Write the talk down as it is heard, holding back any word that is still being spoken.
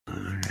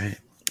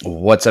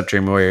What's up,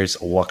 Dream Warriors?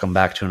 Welcome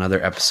back to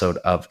another episode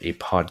of a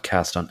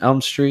podcast on Elm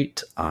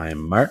Street.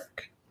 I'm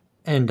Mark.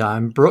 And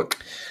I'm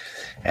Brooke.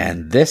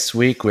 And this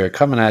week we're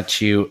coming at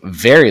you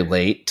very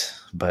late,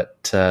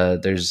 but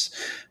there's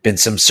been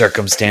some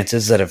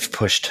circumstances that have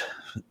pushed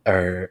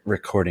our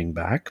recording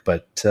back.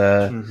 But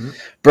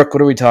Brooke,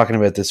 what are we talking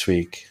about this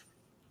week?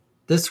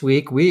 This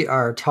week we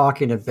are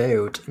talking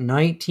about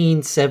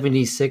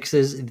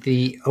 1976's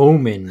The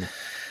Omen.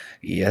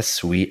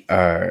 Yes, we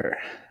are.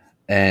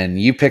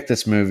 And you picked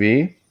this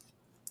movie.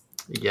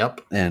 Yep.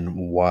 And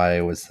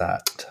why was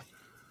that?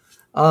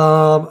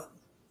 Well,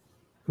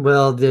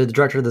 the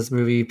director of this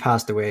movie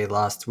passed away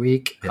last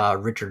week,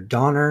 Richard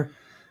Donner,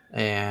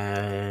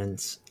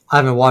 and I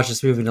haven't watched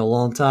this movie in a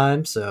long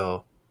time,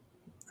 so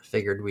I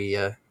figured we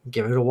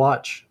give it a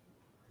watch.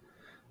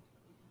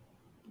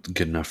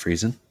 Good enough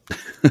reason.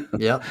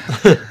 Yep.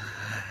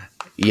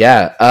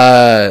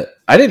 Yeah.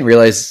 I didn't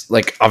realize,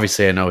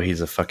 obviously I know he's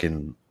a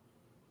fucking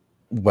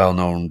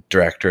well-known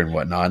director and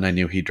whatnot, and I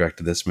knew he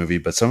directed this movie,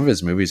 but some of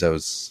his movies I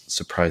was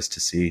surprised to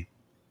see.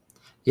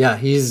 Yeah,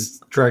 he's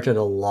directed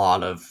a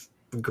lot of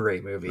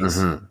great movies.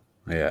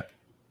 Mm-hmm. Yeah.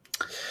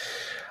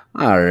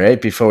 All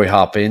right, before we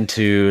hop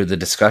into the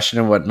discussion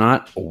and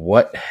whatnot,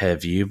 what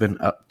have you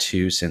been up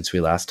to since we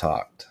last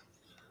talked?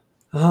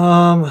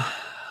 A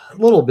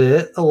little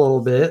bit.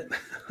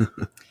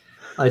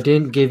 I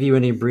didn't give you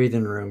any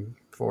breathing room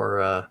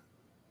for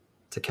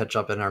to catch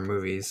up in our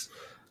movies.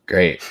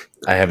 Great.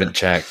 I haven't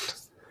checked.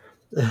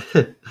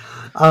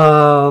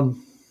 A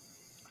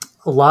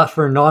lot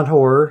for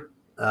non-horror.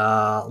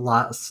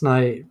 Last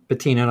night,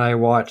 Bettina and I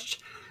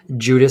watched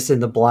Judas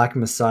and the Black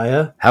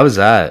Messiah. How is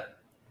that?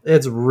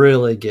 It's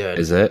really good.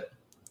 Is it?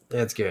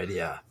 It's good,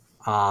 yeah.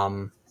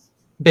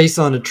 Based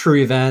on the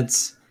true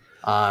events.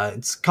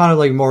 It's kind of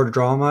like more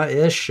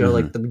drama-ish. So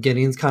like the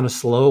beginning's kind of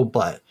slow,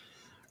 but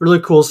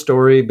really cool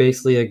story.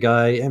 Basically, a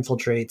guy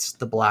infiltrates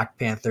the Black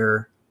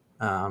Panther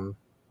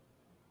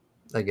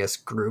I guess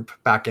group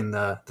back in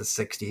the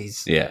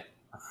 60s. Yeah.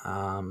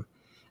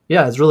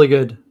 Yeah, it's really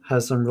good.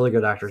 Has some really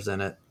good actors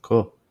in it.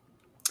 Cool.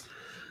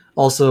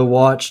 Also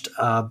watched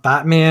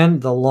Batman,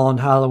 The Long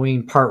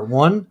Halloween Part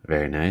 1.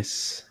 Very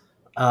nice.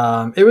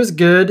 It was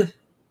good.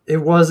 It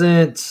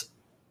wasn't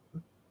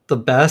the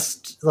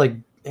best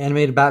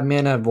animated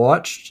Batman I've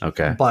watched.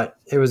 Okay. But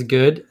it was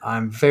good.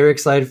 I'm very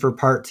excited for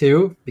Part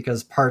 2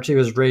 because Part 2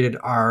 is rated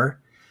R.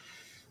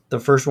 The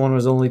first one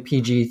was only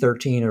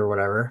PG-13 or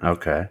whatever.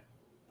 Okay.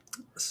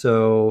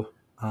 So,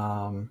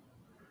 yeah,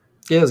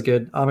 it was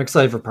good. I'm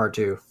excited for Part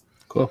 2.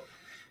 Cool.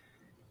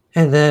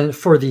 And then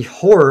for the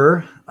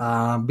horror,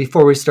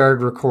 before we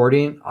started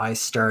recording, I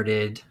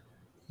started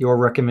your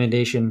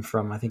recommendation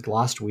from, I think,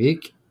 last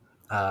week,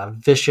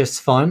 Vicious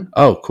Fun.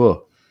 Oh,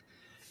 cool.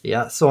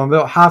 Yeah, so I'm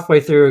about halfway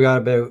through. I got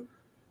about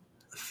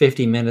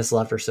 50 minutes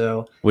left or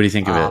so. What do you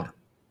think of it?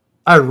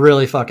 I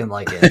really fucking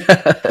like it.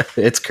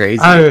 It's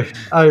crazy.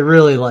 I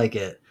really like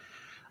it.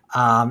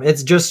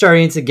 It's just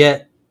starting to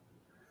get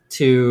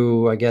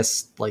to, I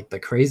guess, the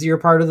crazier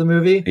part of the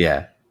movie.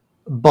 Yeah.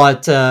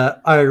 But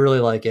I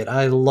really like it.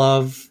 I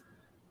love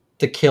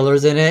the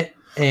killers in it.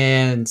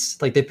 And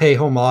they pay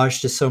homage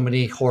to so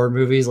many horror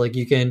movies.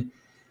 You can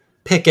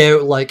pick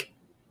out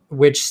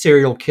which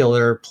serial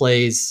killer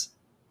plays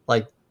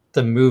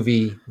the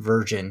movie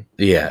version.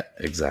 Yeah,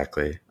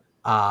 exactly.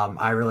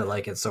 I really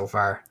like it so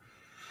far.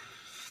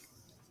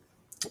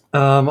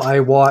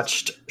 I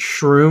watched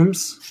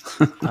Shrooms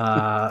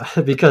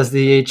because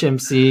the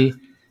HMC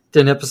did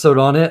an episode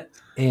on it,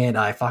 and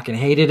I fucking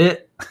hated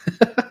it.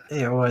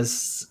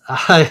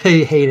 I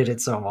hated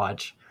it so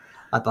much.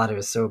 I thought it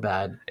was so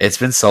bad. It's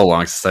been so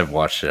long since I've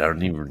watched it. I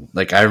don't even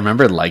I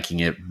remember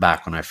liking it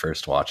back when I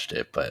first watched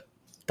it, but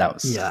that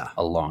was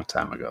a long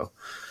time ago.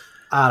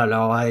 I don't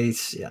know. I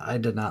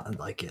did not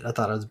like it. I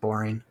thought it was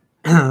boring.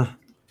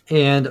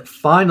 And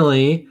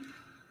finally,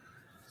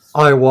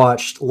 I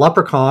watched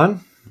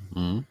Leprechaun,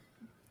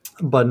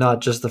 but not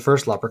just the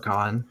first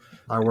Leprechaun.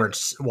 I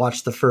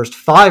watched the first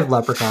 5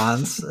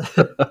 Leprechauns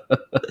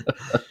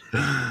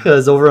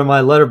because over in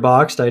my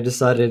Letterboxd, I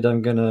decided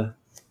I'm gonna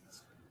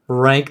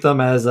rank them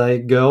as I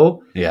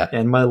go. Yeah,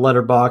 and my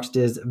Letterboxd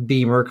is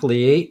B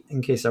Merkley 8.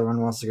 In case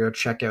everyone wants to go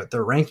check out the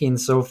rankings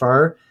so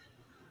far.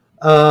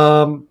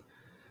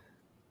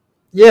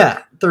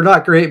 Yeah, they're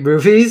not great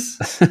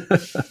movies,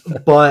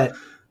 but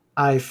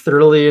I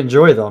thoroughly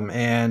enjoy them,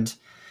 and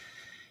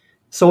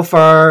so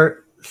far,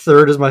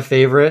 3rd is my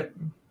favorite.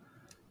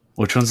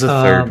 Which one's the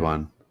 3rd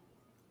one?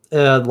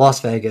 Las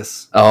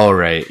Vegas. Oh,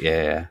 right.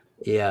 Yeah.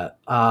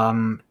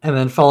 And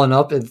then following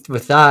up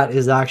with that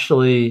is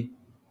actually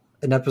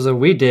an episode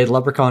we did,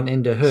 Leprechaun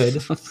into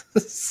Hood.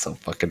 So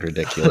fucking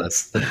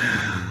ridiculous. Then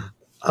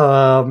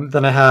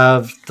I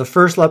have the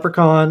first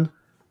Leprechaun.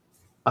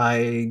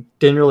 I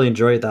didn't really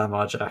enjoy it that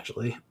much,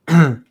 actually.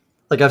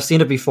 I've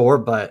seen it before,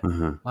 but I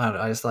don't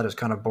know, I just thought it was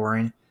kind of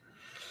boring.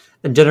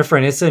 And Jennifer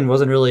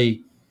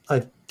Aniston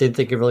I didn't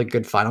think a really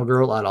good final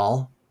girl at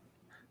all.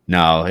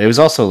 No, it was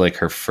also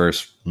her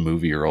first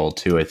movie role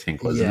too, I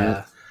think, wasn't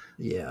it?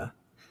 Yeah.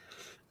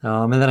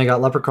 And then I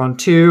got Leprechaun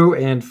 2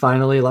 and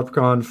finally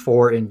Leprechaun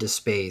 4 Into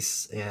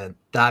Space. And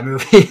that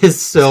movie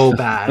is so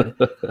bad.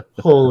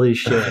 Holy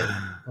shit.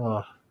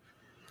 Oh.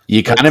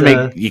 You kind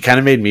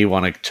of made me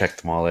want to check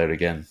them all out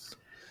again.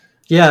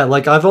 Yeah,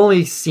 like I've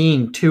only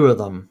seen 2 of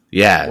them.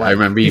 Yeah, like, I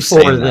remember you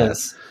before saying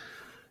this.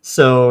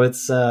 So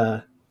it's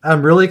I'm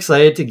really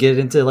excited to get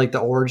into like the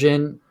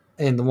origin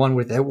and the one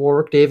without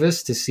Warwick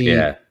Davis to see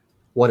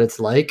what it's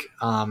like.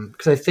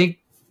 Because I think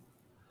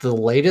the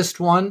latest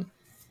one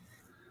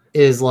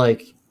is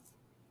like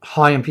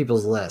high on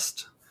people's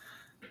list.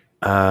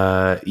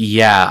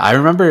 Yeah, I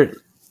remember.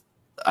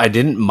 I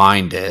didn't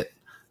mind it.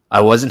 I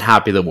wasn't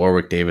happy that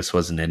Warwick Davis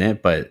wasn't in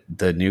it, but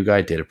the new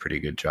guy did a pretty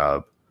good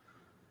job.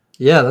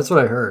 Yeah, that's what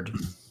I heard.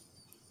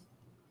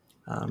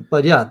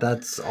 But yeah,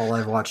 that's all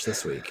I've watched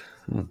this week.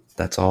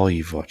 That's all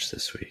you've watched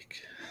this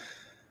week.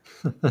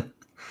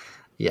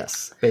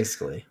 Yes,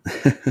 basically.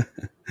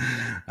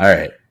 All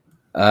right.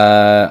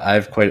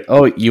 I've quite.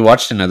 Oh, you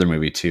watched another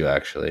movie too,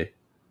 actually.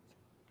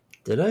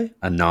 Did I?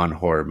 A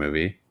non-horror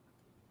movie.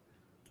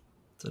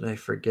 Did I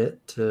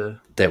forget to...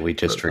 That we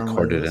just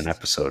recorded an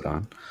episode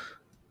on.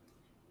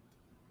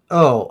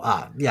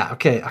 Oh, yeah,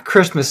 okay. A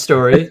Christmas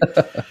Story.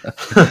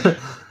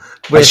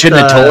 I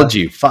shouldn't have told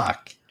you.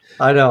 Fuck.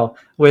 I know.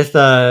 With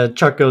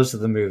Chuck Goes to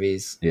the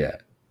Movies. Yeah.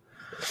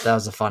 That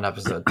was a fun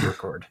episode to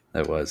record.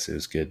 It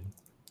was good.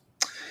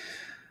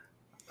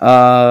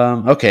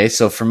 Okay,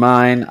 so for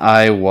mine,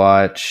 I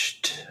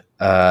watched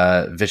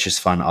Vicious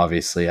Fun,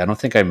 obviously. I don't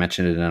think I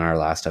mentioned it in our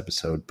last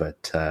episode,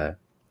 but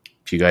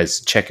if you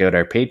guys check out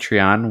our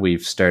Patreon,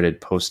 we've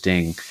started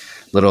posting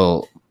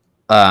little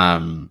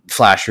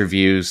flash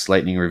reviews,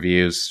 lightning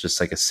reviews, just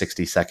like a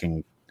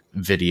 60-second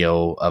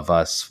video of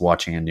us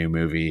watching a new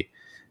movie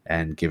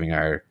and giving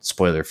our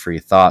spoiler-free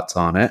thoughts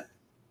on it.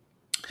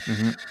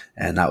 Mm-hmm.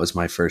 And that was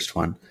my first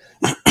one.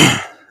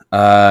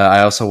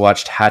 I also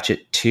watched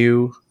Hatchet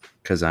 2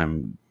 because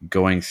I'm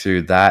going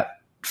through that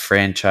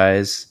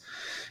franchise.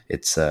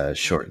 It's a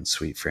short and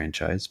sweet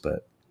franchise,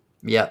 but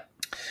yeah.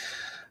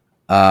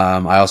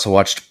 I also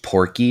watched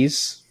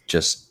Porky's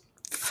just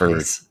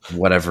for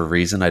whatever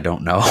reason. I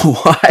don't know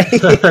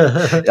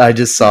why. I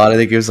just saw it. I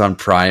think it was on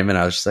Prime, and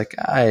I was just like,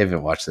 I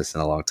haven't watched this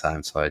in a long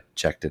time, so I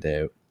checked it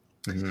out.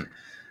 Mm-hmm.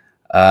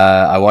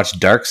 I watched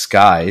Dark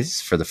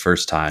Skies for the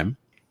first time.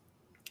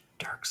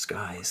 Dark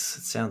Skies.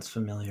 It sounds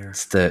familiar.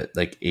 It's the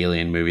like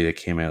alien movie that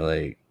came out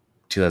like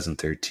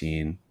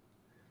 2013.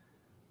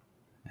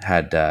 It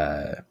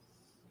had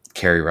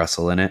Carrie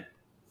Russell in it.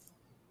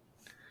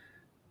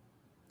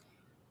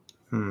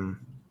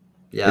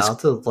 Yeah, I'll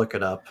have to look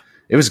it up.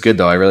 It was good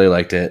though. I really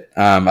liked it.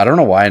 I don't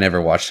know why I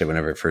never watched it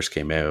whenever it first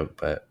came out,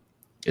 but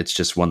it's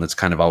just one that's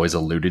kind of always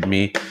eluded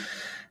me.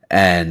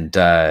 And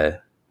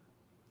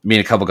me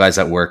and a couple guys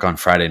at work on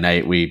Friday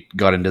night, we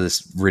got into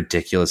this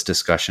ridiculous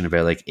discussion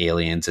about like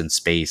aliens and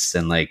space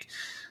and like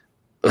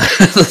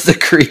the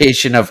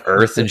creation of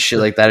Earth and shit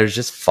like that. It was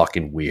just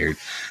fucking weird.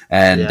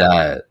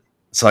 And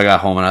so I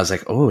got home and I was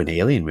like, oh, an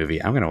alien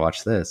movie. I'm going to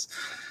watch this.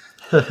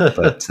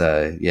 But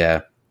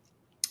yeah.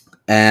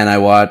 And I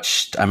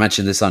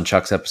mentioned this on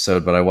Chuck's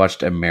episode, but I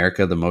watched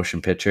America, the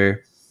Motion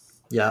Picture.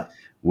 Yeah.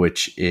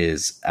 Which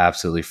is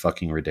absolutely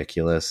fucking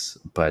ridiculous.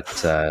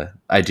 But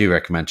I do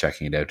recommend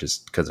checking it out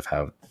just because of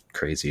how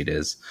crazy it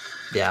is.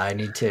 Yeah, I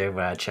need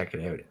to check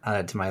it out.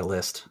 Add it to my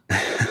list.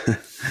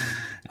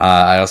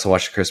 I also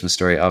watched A Christmas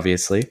Story,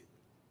 obviously.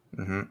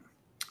 Mm-hmm.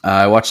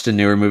 I watched a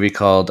newer movie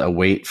called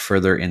Await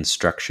Further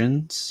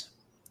Instructions.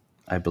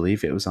 I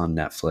believe it was on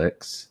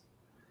Netflix.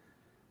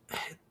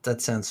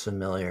 That sounds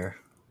familiar.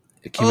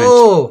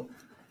 Oh,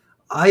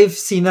 I've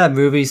seen that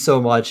movie so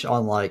much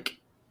on like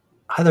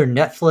either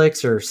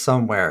Netflix or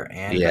somewhere,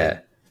 and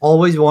I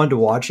always wanted to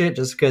watch it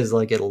just because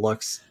like it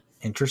looks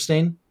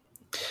interesting.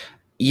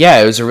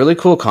 Yeah, it was a really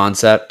cool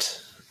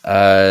concept.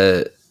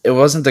 It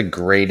wasn't the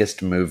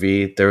greatest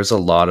movie. There was a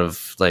lot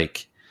of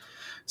like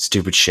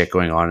stupid shit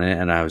going on in it,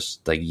 and I was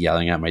like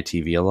yelling at my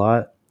TV a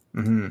lot.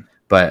 Mm-hmm.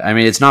 But I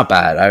mean, it's not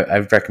bad. I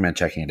recommend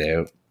checking it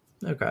out.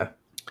 Okay.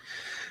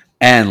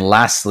 And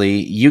lastly,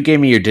 you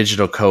gave me your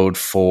digital code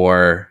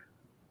for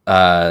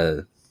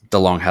The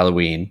Long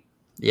Halloween.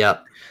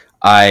 Yep.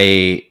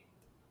 I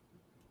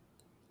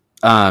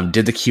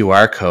did the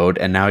QR code,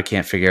 and now I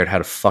can't figure out how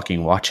to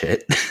fucking watch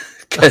it.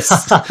 Because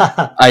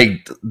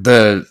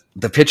the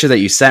picture that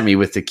you sent me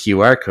with the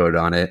QR code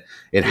on it,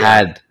 it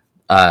had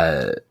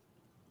I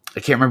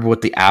can't remember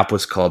what the app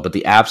was called, but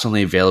the app's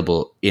only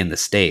available in the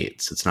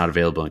States. It's not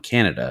available in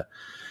Canada.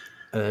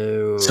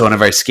 Oh. So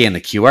whenever I scanned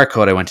the QR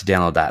code, I went to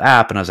download that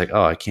app, and I was like,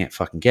 oh, I can't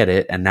fucking get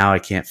it. And now I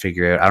can't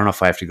figure out. I don't know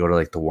if I have to go to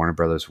like the Warner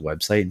Brothers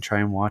website and try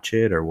and watch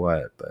it or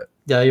what. But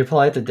yeah, you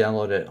probably have to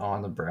download it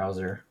on the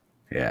browser.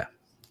 Yeah.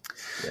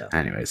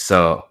 Anyway,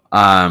 so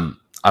I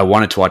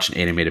wanted to watch an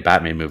animated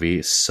Batman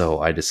movie,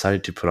 so I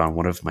decided to put on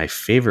one of my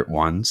favorite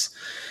ones,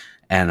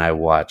 and I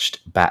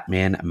watched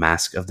Batman: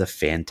 Mask of the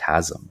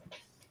Phantasm.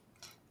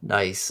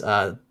 Nice.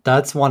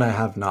 That's one I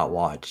have not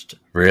watched.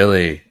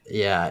 Really?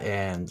 Yeah,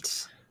 and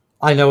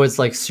I know it's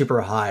like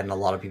super high in a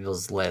lot of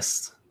people's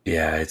lists.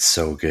 Yeah, it's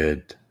so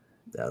good.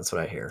 That's what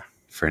I hear.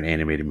 For an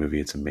animated movie,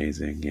 it's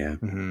amazing. Yeah.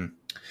 Mm-hmm.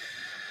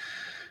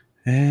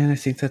 And I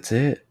think that's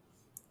it.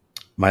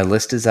 My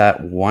list is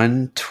at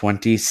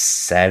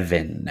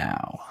 127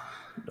 now.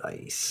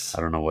 Nice.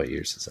 I don't know what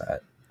yours is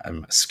at.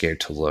 I'm scared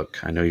to look.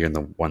 I know you're in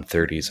the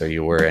 130s, or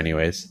you were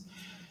anyways.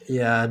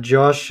 Yeah,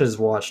 Josh has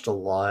watched a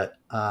lot.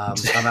 I'm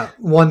at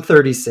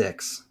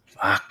 136.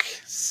 Fuck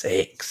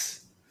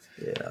sakes.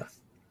 Yeah.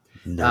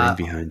 9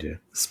 behind you.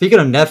 Speaking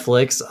of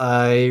Netflix,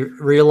 I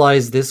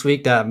realized this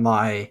week that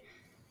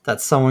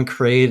someone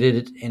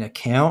created an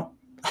account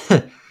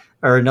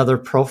or another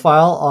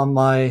profile on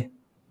my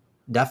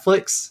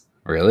Netflix.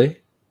 Really?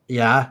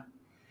 Yeah.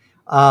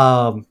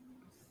 And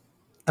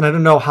I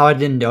don't know how I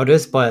didn't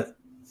notice, but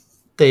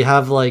they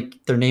have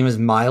their name is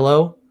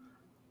Milo.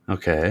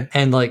 Okay.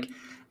 And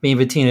me and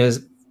Bettina,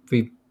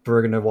 we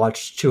were gonna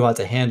watch Too Hot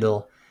to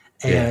Handle,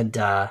 and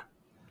I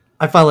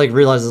finally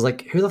realized,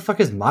 who the fuck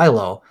is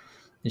Milo?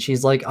 And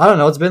she's like, I don't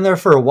know, it's been there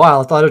for a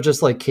while. I thought it was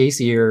just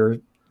Casey or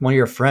one of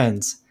your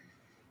friends.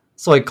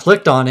 So I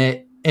clicked on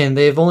it, and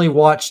they've only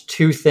watched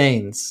 2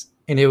 things,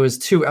 and it was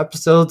 2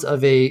 episodes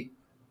of a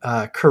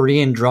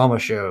Korean drama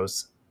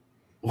shows.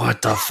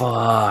 What the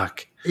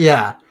fuck?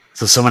 Yeah.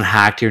 So someone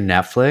hacked your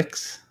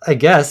Netflix? I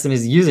guess, and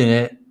is using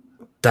it.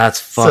 That's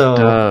fucked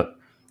up.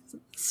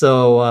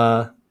 So,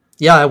 I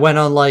went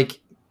on,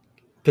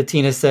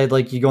 Patina said,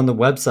 you go on the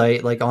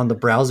website, on the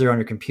browser on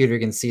your computer, you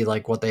can see,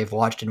 what they've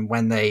watched and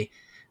when they,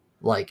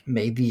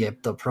 made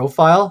the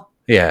profile.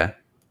 Yeah.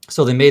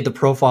 So they made the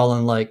profile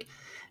in,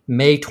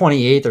 May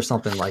 28th or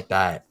something like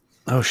that.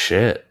 Oh,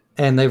 shit.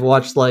 And they've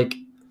watched,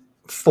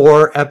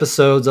 4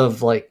 episodes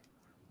of,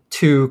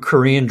 2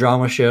 Korean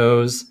drama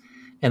shows,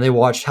 and they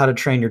watched How to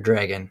Train Your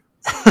Dragon.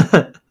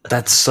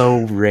 That's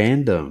so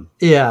random.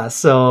 Yeah,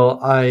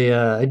 so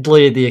I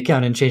deleted the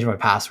account and changed my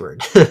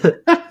password.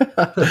 They're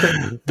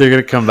going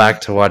to come back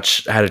to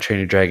watch How to Train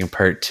Your Dragon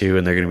Part 2,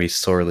 and they're going to be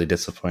sorely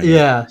disappointed.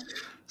 Yeah.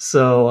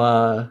 So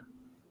I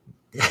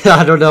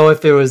don't know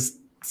if it was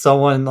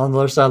someone on the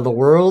other side of the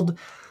world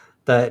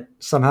that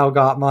somehow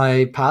got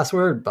my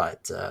password,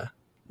 but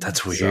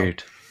that's weird.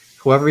 So,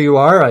 whoever you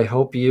are, I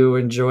hope you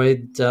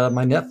enjoyed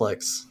my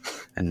Netflix.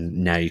 And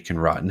now you can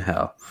rot in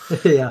hell.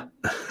 Yeah.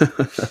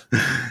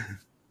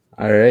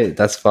 All right,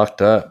 that's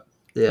fucked up.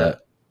 Yeah.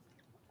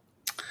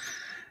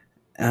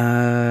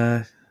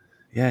 But,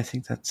 yeah, I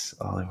think that's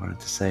all I wanted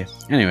to say.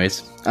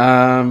 Anyways,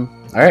 all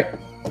right,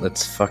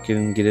 let's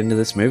fucking get into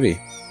this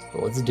movie.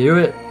 Let's do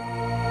it.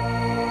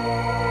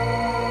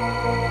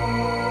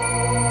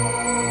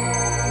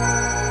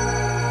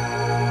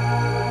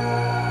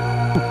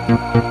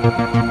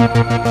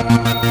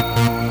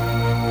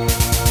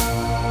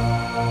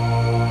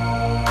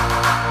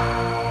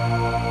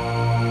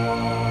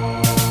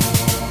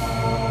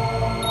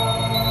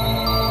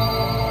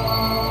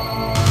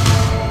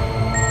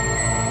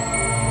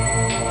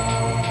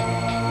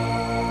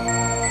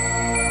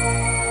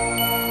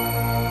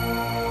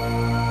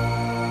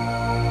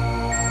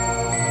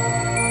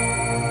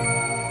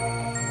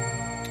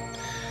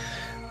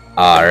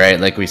 All right,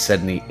 like we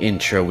said in the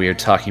intro, we are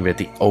talking about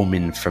the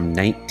Omen from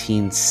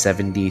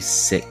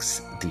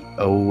 1976, the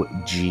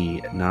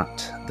OG,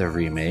 not the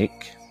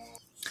remake.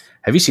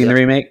 Have you seen the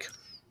remake?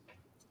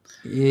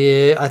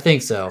 Yeah, I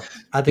think so.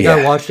 I think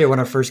I watched it when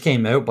it first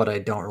came out, but I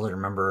don't really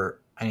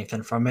remember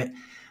anything from it.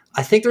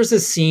 I think there's a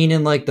scene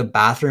in the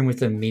bathroom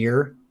with a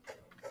mirror.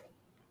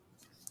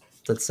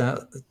 That's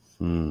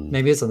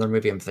maybe it's another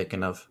movie I'm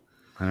thinking of.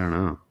 I don't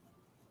know.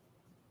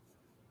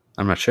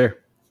 I'm not sure.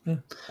 Yeah.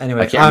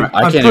 Anyway, I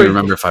can't even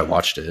remember if I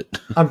watched it.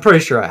 I'm pretty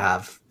sure I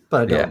have,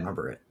 but I don't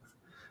remember it.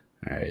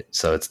 All right,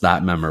 so it's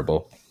not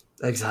memorable.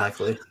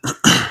 Exactly. All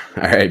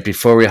right,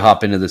 before we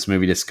hop into this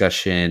movie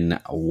discussion,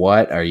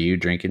 what are you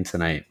drinking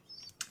tonight?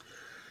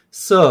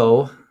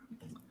 So,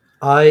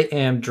 I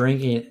am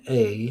drinking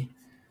a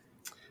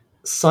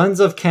Sons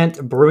of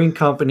Kent Brewing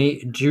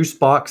Company Juice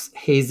Box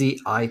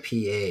Hazy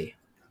IPA.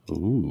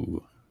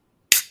 Ooh.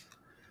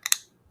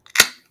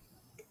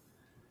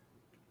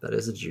 That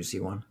is a juicy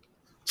one.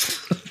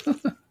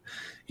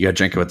 You gotta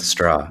drink it with the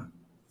straw.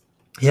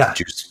 Yeah.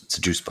 It's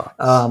a juice box.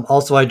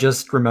 Also, I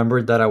just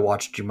remembered that I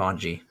watched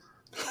Jumanji.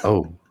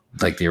 Oh,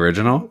 like the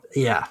original?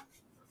 Yeah.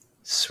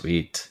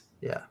 Sweet.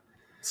 Yeah.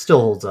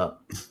 Still holds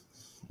up.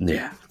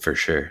 Yeah, for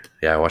sure.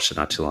 Yeah, I watched it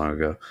not too long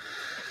ago.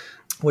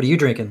 What are you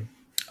drinking?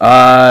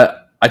 I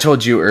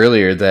told you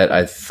earlier that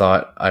I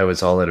thought I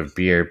was all out of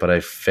beer, but I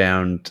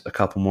found a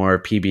couple more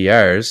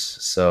PBRs,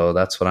 so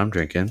that's what I'm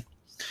drinking.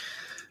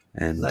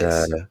 And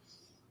nice.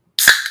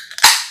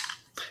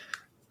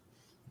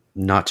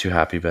 Not too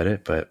happy about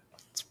it, but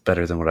it's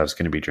better than what I was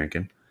going to be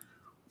drinking.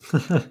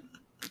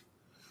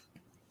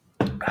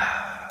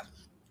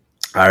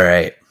 All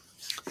right.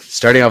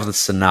 Starting off with the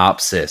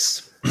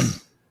synopsis.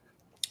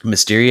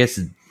 Mysterious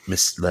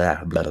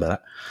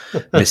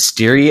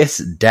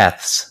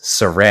deaths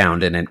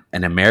surround an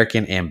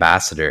American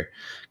ambassador.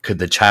 Could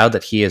the child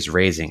that he is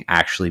raising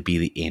actually be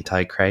the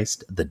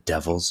Antichrist, the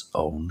devil's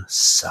own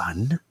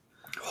son?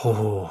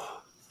 Oh,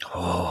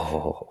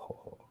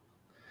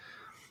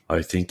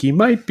 I think he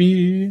might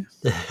be.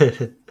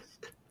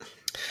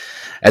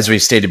 As we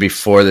stated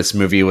before, this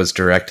movie was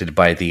directed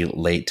by the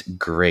late,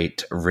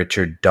 great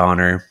Richard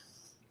Donner.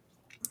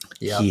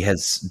 Yep. He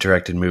has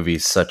directed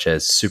movies such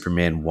as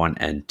Superman 1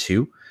 and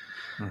 2,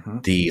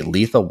 the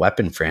Lethal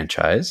Weapon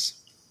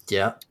franchise.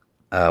 Yeah.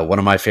 One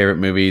of my favorite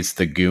movies,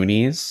 The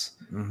Goonies,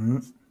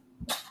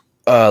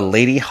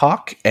 Lady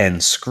Hawk,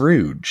 and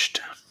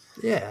Scrooged.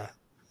 Yeah.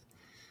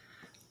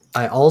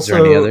 I also, is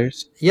there any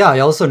others? Yeah, I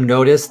also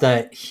noticed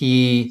that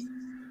he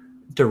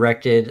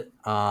directed,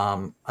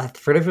 I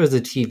forget if it was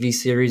a TV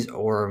series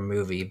or a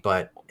movie,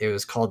 but it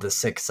was called The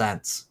Sixth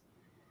Sense.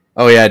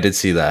 Oh yeah, I did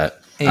see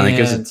that. I think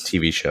it was a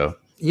TV show.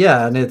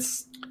 Yeah, and it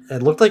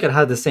looked like it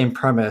had the same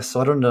premise,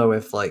 so I don't know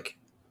if like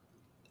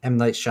M.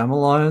 Night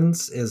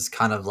Shyamalan's is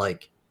kind of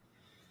like,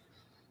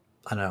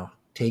 I don't know,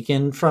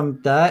 taken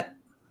from that.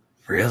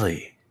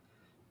 Really?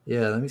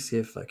 Yeah, let me see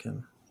if I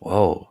can.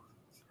 Whoa.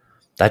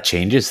 That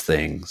changes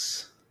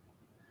things.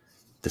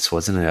 This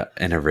wasn't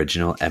an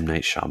original M.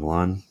 Night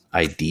Shyamalan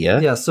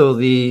idea? Yeah, so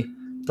the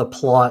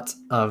plot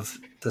of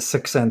the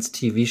Sixth Sense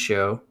TV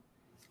show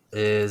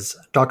is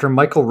Dr.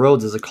 Michael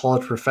Rhodes is a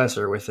college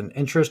professor with an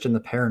interest in the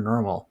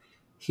paranormal.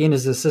 He and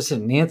his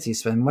assistant Nancy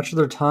spend much of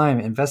their time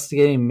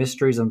investigating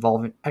mysteries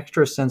involving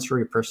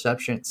extrasensory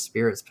perception,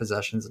 spirits,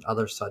 possessions, and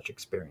other such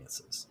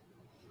experiences.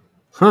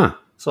 Huh.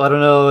 So I don't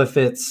know if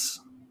it's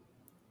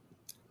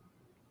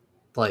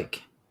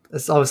like,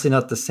 it's obviously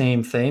not the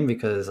same thing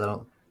because I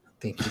don't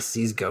think he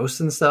sees ghosts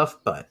and stuff,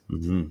 but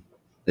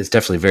it's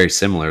definitely very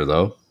similar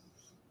though.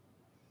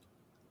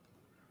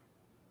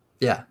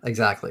 Yeah,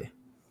 exactly.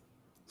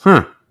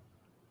 Huh.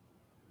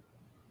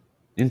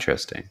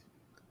 Interesting.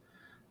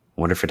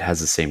 Wonder if it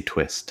has the same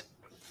twist.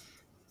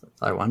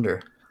 I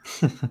wonder.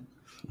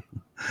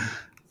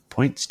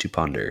 Points to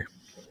ponder.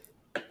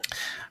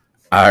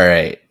 All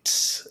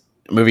right.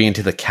 Moving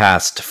into the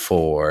cast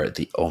for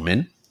The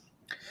Omen.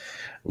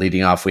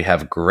 Leading off, we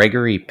have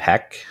Gregory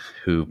Peck,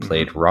 who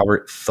played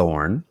Robert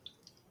Thorne.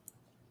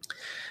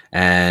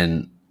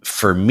 And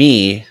for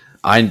me,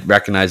 I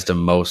recognized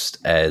him most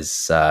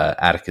as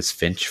Atticus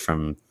Finch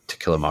from To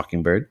Kill a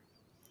Mockingbird.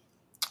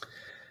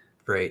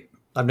 Great.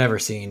 I've never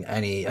seen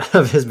any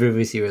of his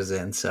movies he was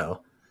in, so.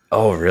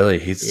 Oh, really?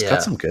 He's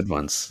got some good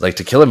ones. Like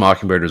To Kill a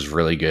Mockingbird was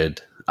really good.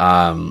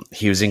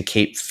 He was in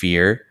Cape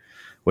Fear,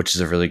 which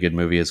is a really good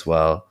movie as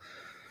well.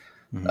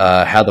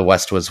 How the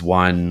West Was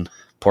Won,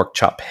 Pork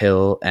Chop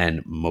Hill,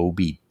 and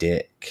Moby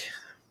Dick.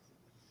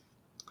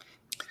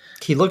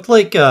 He looked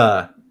like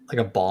a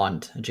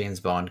Bond, a James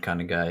Bond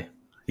kind of guy.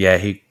 Yeah,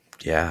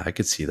 I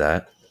could see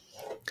that.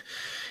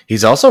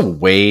 He's also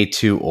way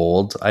too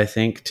old, I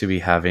think, to be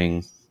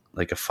having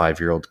like a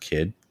 5-year-old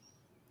kid.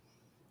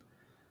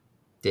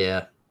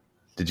 Yeah.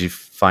 Did you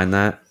find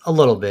that? A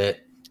little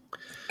bit.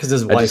 Because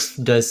his wife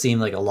does seem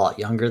like a lot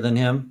younger than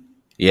him.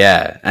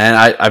 Yeah, and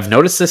I've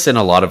noticed this in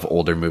a lot of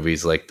older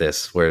movies like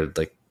this, where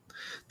like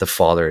the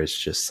father is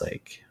just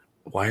like,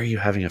 why are you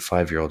having a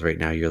 5-year-old right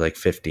now? You're like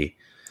 50.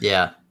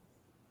 Yeah.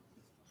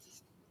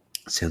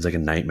 Sounds like a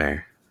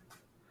nightmare.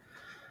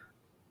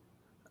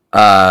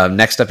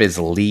 Next up is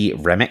Lee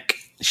Remick.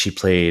 She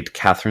played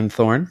Catherine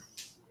Thorne.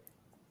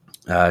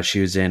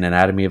 She was in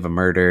Anatomy of a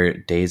Murder,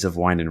 Days of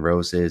Wine and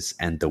Roses,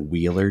 and The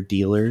Wheeler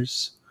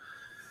Dealers.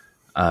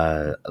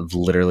 I've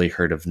literally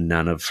heard of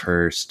none of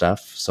her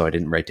stuff, so I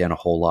didn't write down a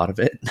whole lot of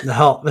it.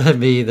 No,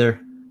 me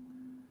either.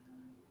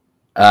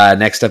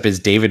 Next up is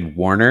David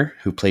Warner,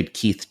 who played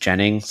Keith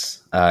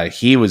Jennings.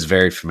 He was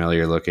very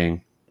familiar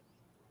looking.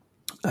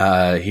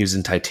 He was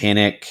in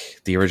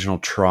Titanic, the original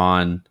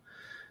Tron,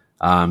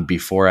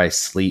 Before I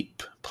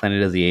Sleep,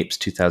 Planet of the Apes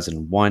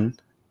 2001,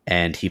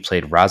 and he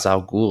played Ra's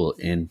al Ghul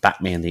in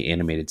Batman the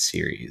Animated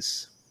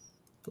Series.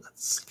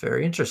 That's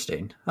very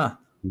interesting. Huh.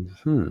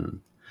 Mm-hmm.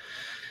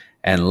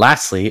 And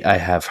lastly, I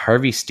have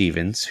Harvey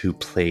Stevens, who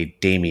played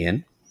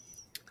Damien,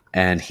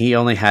 and he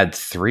only had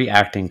 3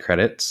 acting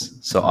credits.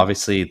 So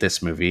obviously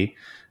this movie,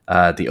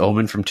 The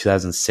Omen from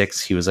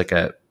 2006, he was like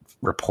a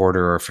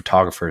reporter or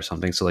photographer or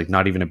something. So like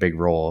not even a big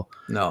role.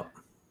 No.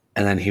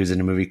 And then he was in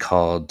a movie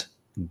called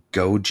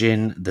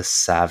Gojin the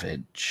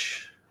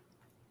Savage.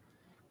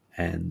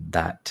 And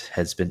that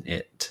has been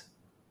it.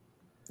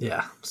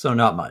 Yeah. So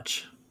not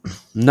much.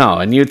 No.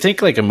 And you'd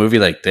think like a movie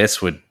like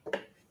this would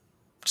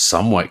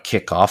somewhat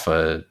kick off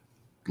a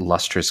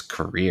lustrous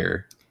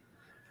career.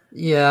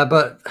 Yeah,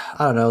 but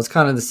I don't know. It's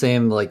kind of the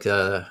same like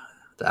the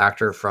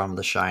actor from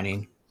The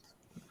Shining.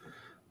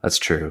 That's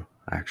true,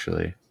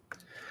 actually.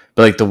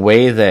 But like the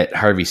way that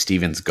Harvey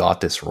Stevens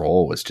got this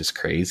role was just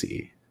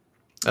crazy.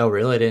 Oh,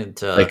 really? I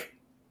didn't. Like,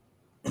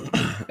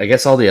 I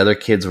guess all the other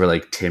kids were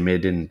like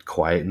timid and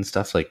quiet and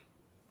stuff, like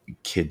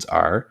kids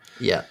are.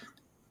 Yeah.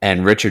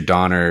 And Richard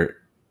Donner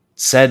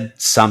said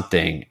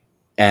something,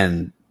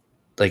 and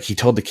like he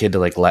told the kid to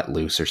like let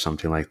loose or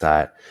something like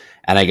that.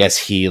 And I guess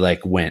he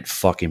like went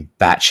fucking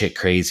batshit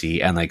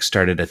crazy and like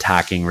started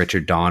attacking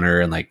Richard Donner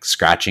and like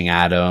scratching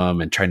at him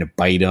and trying to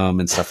bite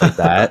him and stuff like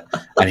that.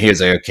 And he was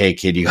like, "Okay,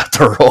 kid, you got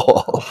the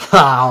role."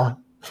 Wow.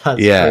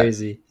 That's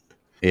crazy.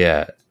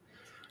 Yeah.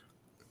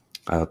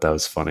 I thought that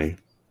was funny.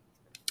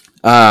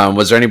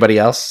 Was there anybody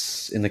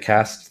else in the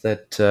cast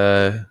that you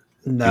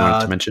wanted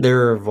to No, mention?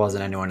 there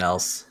wasn't anyone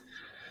else.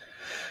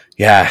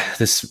 Yeah,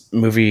 this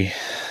movie,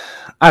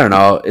 I don't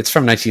know. It's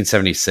from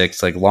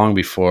 1976, like long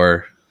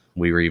before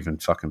we were even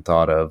fucking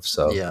thought of.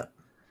 So Yeah.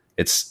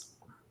 it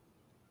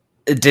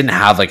didn't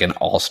have like an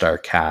all-star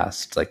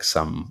cast like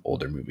some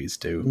older movies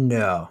do.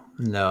 No.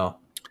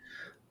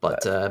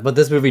 But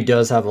this movie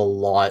does have a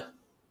lot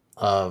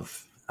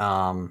of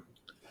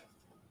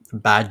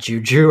bad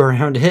juju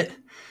around it.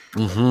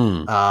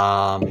 Mm-hmm.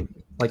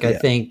 I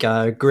think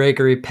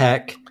Gregory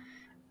Peck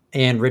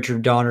and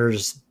Richard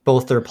Donner's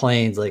both their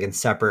planes, like in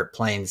separate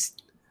planes,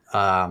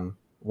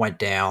 went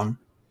down.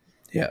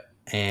 Yeah.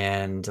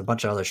 And a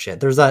bunch of other shit.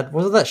 There's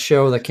that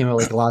show that came out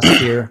like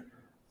last year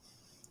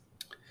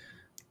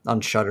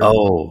on Shudder.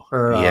 Oh,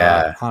 or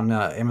yeah. on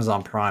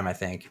Amazon Prime, I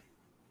think.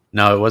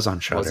 No, it was on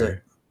Shudder. Was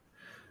it?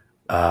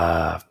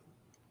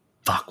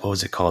 Fuck, what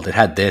was it called? It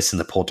had this and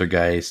the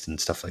Poltergeist and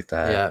stuff like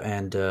that. Yeah,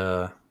 and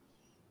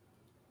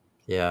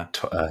yeah,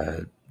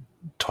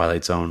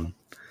 Twilight Zone.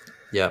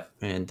 Yep,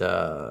 and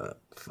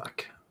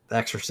fuck, The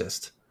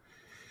Exorcist.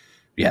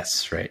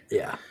 Yes, right.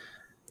 Yeah.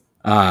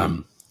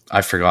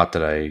 I forgot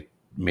that I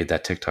made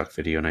that TikTok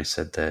video and I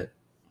said that.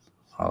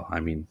 Well, I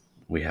mean,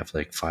 we have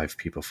like 5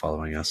 people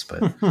following us,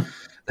 but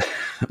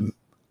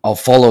I'll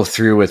follow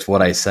through with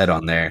what I said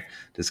on there.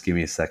 Just give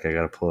me a sec. I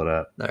gotta pull it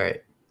up. All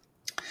right.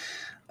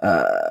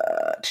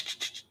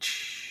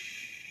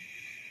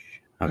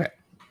 Okay.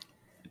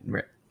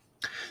 Right.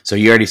 So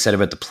you already said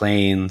about the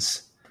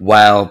planes.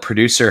 While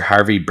producer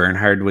Harvey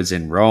Bernhard was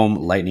in Rome,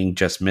 lightning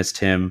just missed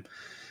him.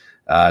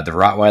 The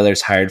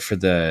Rottweilers hired for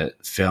the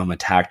film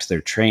attacked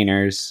their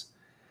trainers.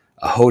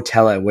 A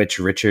hotel at which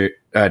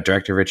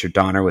director Richard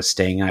Donner was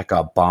staying at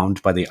got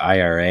bombed by the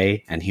IRA,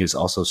 and he was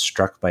also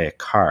struck by a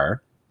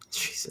car.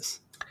 Jesus.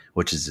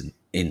 Which is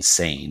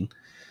insane.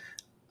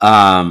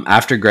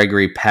 After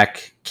Gregory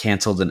Peck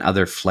canceled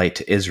another flight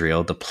to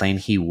Israel, the plane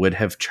he would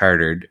have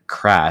chartered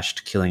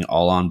crashed, killing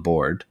all on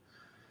board.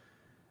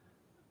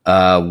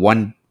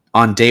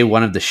 On day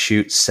 1 of the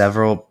shoot,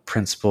 several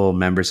principal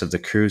members of the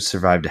crew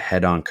survived a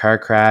head-on car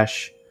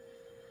crash.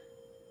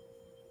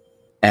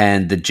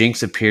 And the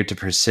jinx appeared to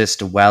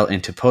persist well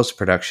into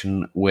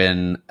post-production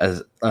when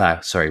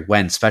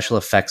special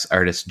effects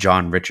artist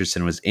John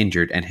Richardson was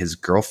injured and his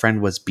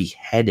girlfriend was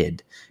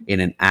beheaded in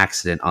an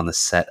accident on the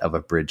set of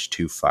A Bridge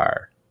Too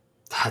Far.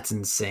 That's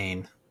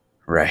insane.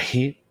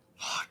 Right?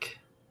 Fuck.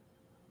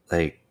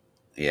 Like,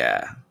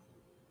 yeah.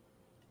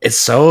 It's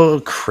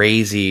so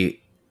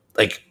crazy.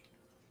 Like,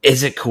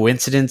 is it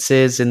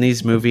coincidences in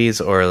these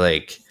movies or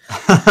like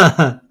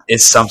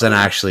is something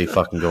actually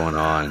fucking going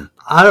on?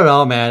 I don't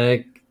know, man.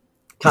 It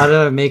kind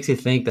of makes you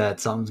think that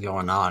something's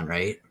going on,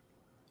 right?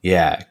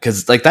 Yeah,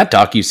 because like that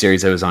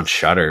docuseries that was on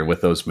Shudder with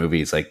those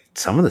movies, like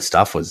some of the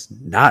stuff was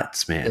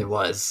nuts, man. It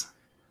was.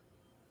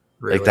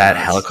 Really like that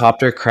nuts.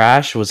 Helicopter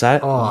crash, was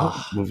that?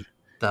 Oh,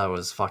 that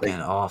was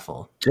fucking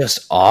awful.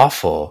 Just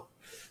awful.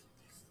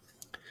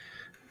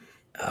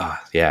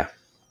 Yeah.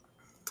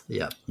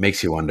 Yeah.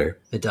 Makes you wonder.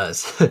 It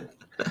does.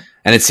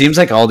 And it seems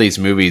like all these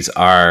movies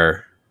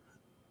are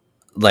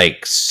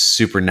like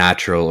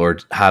supernatural or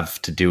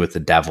have to do with the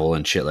devil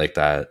and shit like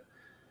that.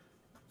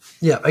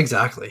 Yeah,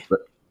 exactly.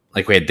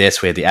 Like we had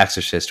The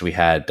Exorcist, we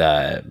had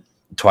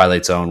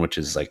Twilight Zone, which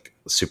is like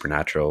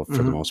supernatural for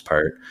the most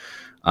part.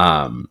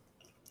 And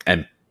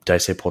did I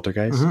say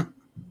Poltergeist? Mm-hmm.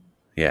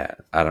 Yeah,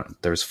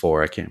 there was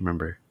 4, I can't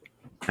remember.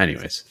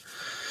 Anyways.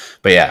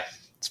 But yeah,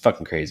 it's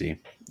fucking crazy.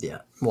 Yeah,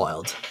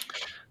 wild.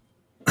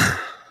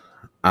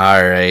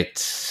 All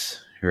right.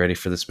 You ready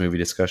for this movie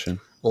discussion?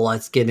 Well,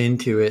 let's get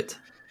into it.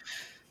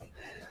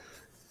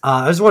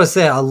 I just want to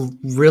say I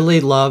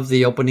really love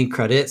the opening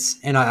credits,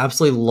 and I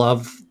absolutely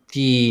love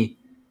the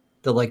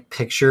like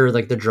picture,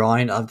 like the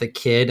drawing of the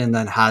kid, and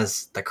then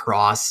has the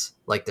cross,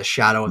 like the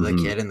shadow of the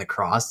kid and the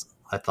cross.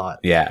 I thought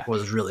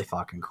was really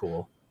fucking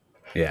cool.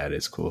 Yeah, it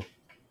is cool.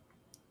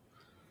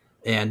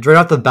 And right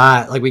off the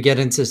bat, like we get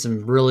into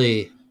some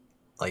really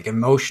like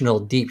emotional,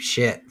 deep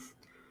shit.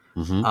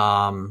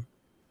 Mm-hmm.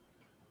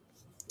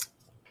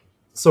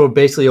 So it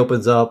basically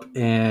opens up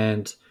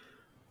and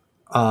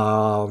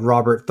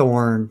Robert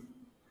Thorne,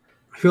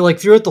 who like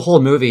throughout the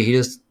whole movie, he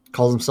just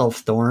calls himself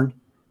Thorne.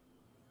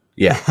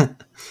 Yeah.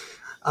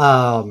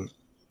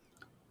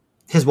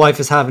 His wife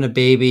is having a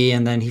baby,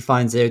 and then he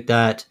finds out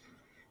that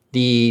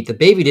the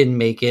baby didn't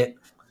make it.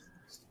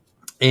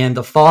 And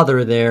the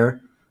father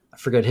there, I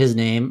forget his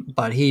name,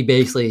 but he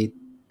basically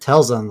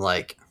tells him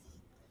like,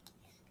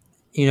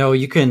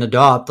 you can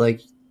adopt,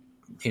 like,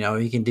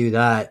 you can do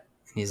that.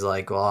 And he's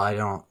like, well, I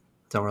don't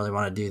really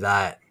want to do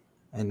that.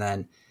 And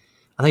then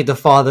I think the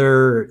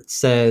father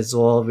says,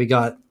 well, we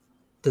got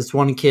this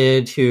one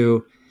kid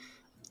who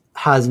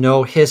has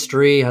no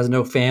history, has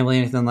no family,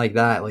 anything like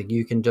that. Like,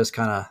 you can just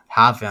kind of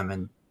have him.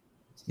 And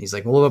he's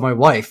like, well, what about my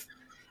wife?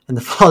 And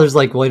the father's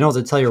like, well, you don't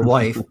have to tell your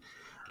wife.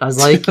 I was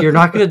like, you're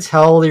not going to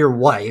tell your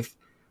wife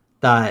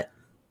that,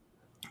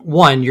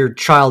 one, your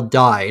child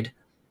died.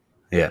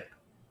 Yeah.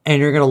 And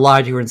you're going to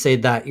lie to her and say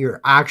that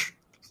your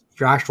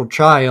your actual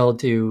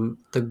child who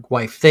the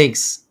wife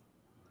thinks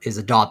is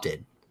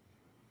adopted.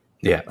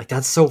 Yeah. Like,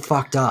 that's so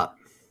fucked up.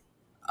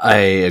 I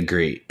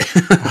agree.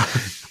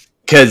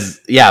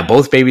 Because,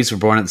 both babies were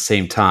born at the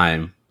same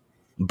time,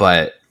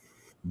 but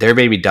their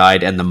baby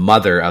died and the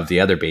mother of the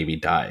other baby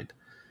died.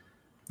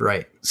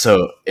 Right.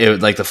 So,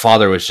 it like the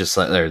father was just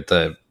like, or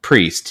the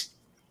priest,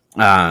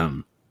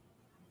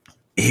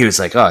 he was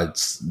like, oh,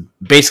 it's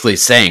basically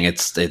saying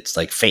it's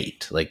like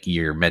fate. Like,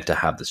 you're meant to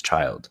have this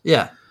child.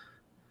 Yeah.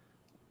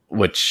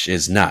 Which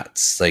is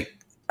nuts. Like,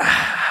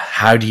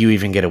 how do you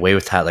even get away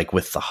with that? Like,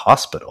 with the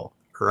hospital.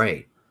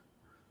 Right.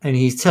 And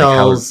he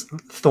tells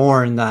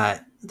Thorn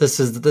that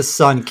this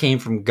son came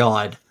from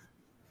God.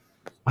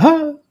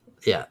 Huh?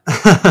 Yeah.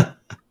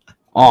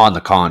 On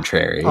the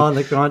contrary. On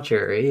the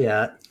contrary,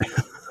 yeah.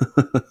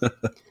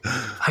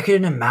 I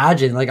couldn't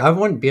imagine. Like, I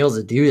wouldn't be able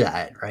to do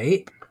that,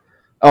 right?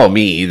 Oh,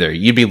 me either.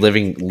 You'd be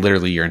living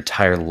literally your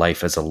entire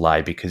life as a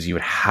lie because you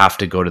would have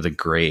to go to the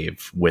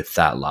grave with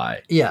that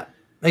lie. Yeah,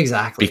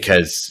 exactly.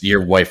 Because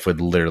your wife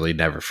would literally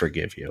never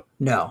forgive you.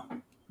 No.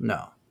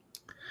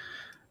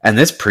 And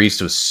this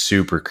priest was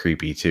super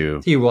creepy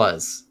too. He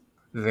was.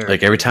 Very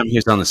like every time he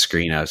was on the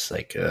screen, I was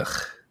like, ugh,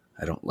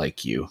 I don't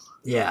like you.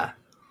 Yeah.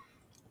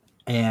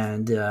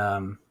 And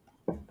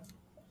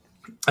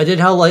I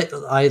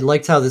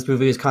liked how this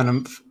movie is kind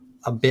of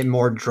a bit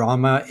more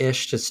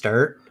drama-ish to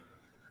start.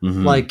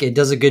 Mm-hmm. Like, it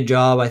does a good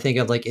job, I think,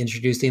 of like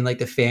introducing like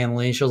the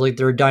family. It shows like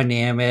their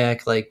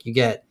dynamic. Like,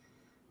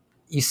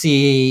 you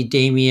see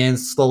Damien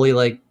slowly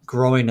like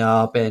growing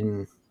up,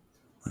 and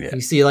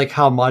you see like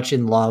how much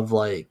in love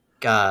like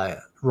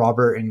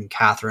Robert and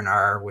Catherine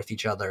are with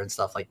each other and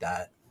stuff like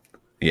that.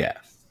 Yeah.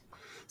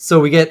 So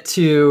we get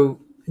to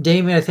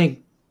Damien, I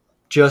think,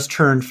 just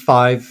turned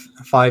 5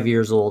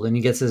 years old, and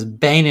he gets this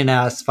banging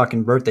ass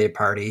fucking birthday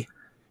party.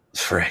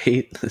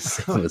 Right?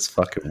 This was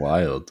fucking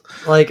wild.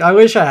 Like, I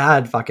wish I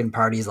had fucking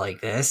parties like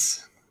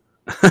this.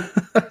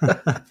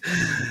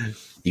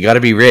 You got to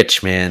be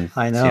rich, man.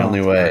 I know. It's the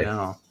only way. I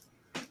know.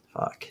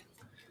 Fuck.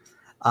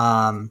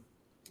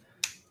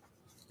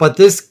 But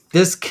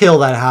this kill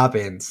that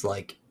happens,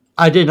 like,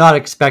 I did not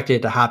expect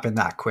it to happen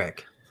that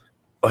quick.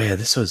 Oh yeah,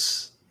 this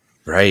was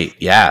right.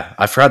 Yeah,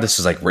 I forgot this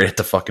was like right at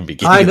the fucking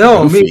beginning. I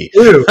know, me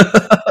too.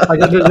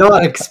 Like, I did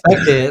not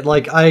expect it.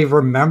 Like, I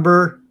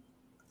remember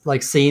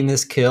like seeing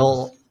this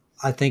kill,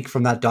 I think,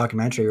 from that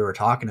documentary we were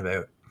talking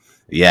about.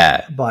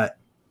 Yeah, but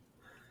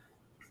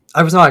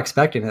I was not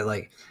expecting it.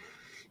 Like,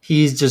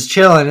 he's just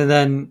chilling, and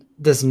then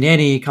this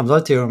nanny comes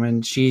up to him,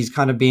 and she's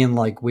kind of being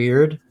like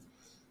weird.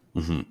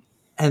 Mm-hmm.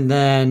 And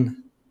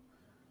then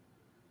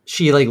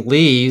she like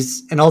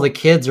leaves, and all the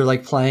kids are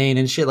like playing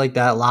and shit like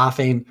that,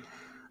 laughing.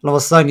 And all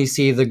of a sudden, you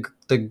see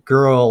the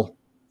girl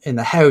in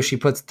the house. She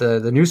puts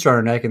the noose around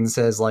her neck and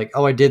says like,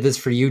 "Oh, I did this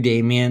for you,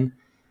 Damien."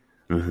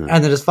 Mm-hmm.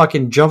 And then just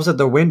fucking jumps at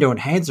the window and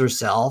hangs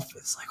herself.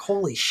 It's like,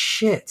 holy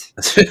shit!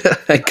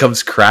 It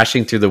comes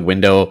crashing through the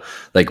window,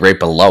 like right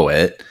below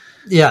it.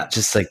 Yeah,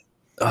 just like,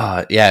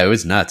 it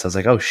was nuts. I was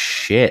like, oh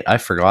shit! I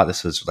forgot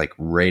this was like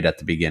right at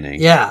the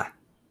beginning. Yeah.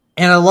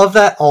 And I love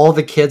that all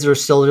the kids are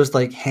still just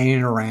like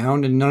hanging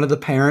around, and none of the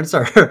parents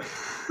are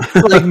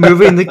like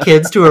moving the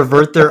kids to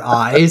avert their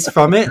eyes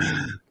from it.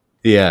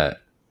 Yeah.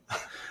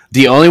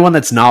 The only one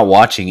that's not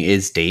watching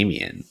is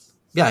Damien.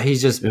 Yeah,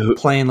 he's just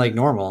playing like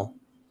normal.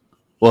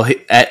 Well,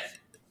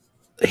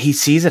 he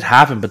sees it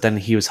happen, but then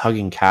he was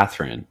hugging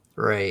Catherine.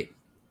 Right.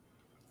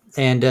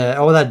 And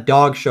that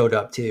dog showed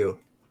up too.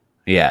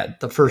 Yeah.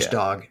 The first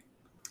dog.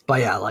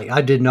 But yeah, like,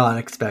 I did not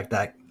expect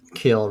that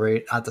kill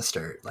right at the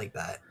start like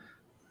that.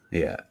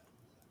 Yeah.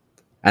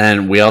 And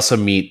then we also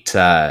meet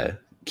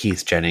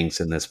Keith Jennings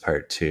in this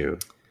part too.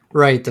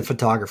 Right, the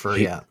photographer,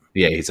 Yeah,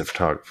 he's a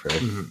photographer.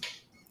 Mm-hmm.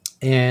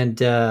 And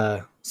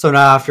so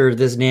now after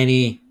this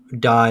nanny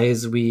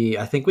dies,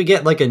 I think we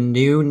get like a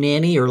new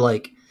nanny, or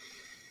like,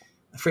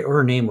 I forget what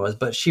her name was,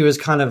 but she was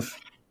kind of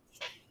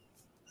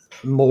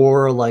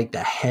more like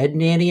the head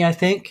nanny, I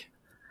think.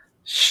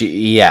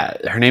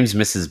 Her name's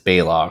Mrs.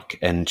 Baylock,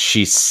 and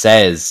she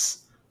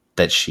says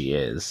that she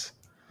is.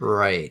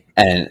 Right.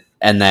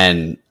 And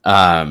then,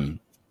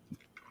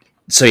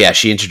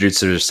 she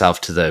introduces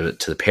herself to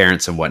the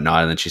parents and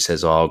whatnot, and then she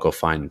says, "Oh, I'll go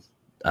find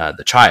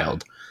the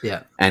child."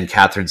 Yeah. And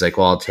Catherine's like,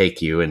 "Well, I'll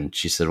take you." And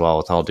she said, "Well,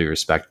 with all due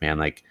respect, man,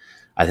 like,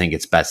 I think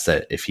it's best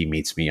that if he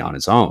meets me on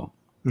his own,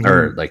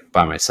 or like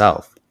by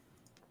myself."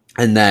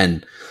 And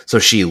then, so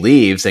she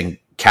leaves, and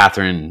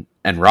Catherine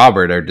and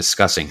Robert are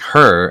discussing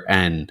her,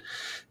 and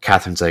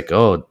Catherine's like,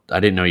 "Oh, I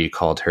didn't know you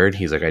called her." And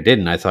he's like, "I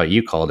didn't. I thought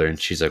you called her." And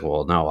she's like,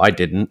 "Well, no, I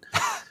didn't."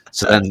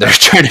 So then they're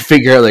trying to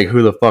figure out like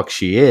who the fuck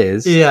she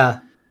is. Yeah.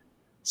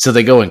 So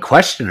they go and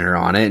question her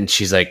on it, and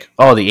she's like,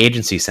 "Oh, the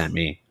agency sent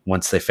me."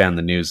 Once they found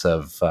the news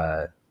of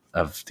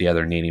the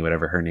other nanny,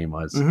 whatever her name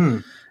was,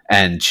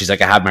 and she's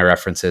like, "I have my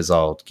references.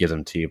 I'll give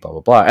them to you." Blah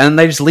blah blah, and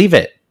they just leave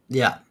it.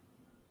 Yeah,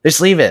 they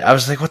just leave it. I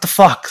was like, "What the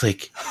fuck?"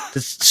 Like,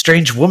 this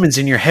strange woman's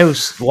in your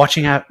house,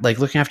 looking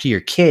after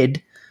your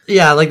kid.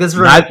 Yeah, like this.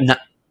 Go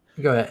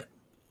ahead.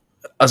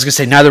 I was gonna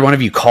say neither one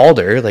of you called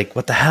her. Like,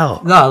 what the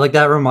hell? No, like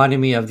that reminded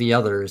me of the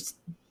others.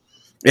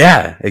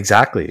 Yeah,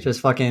 exactly.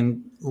 Just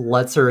fucking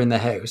lets her in the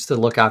house to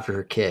look after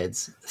her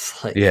kids.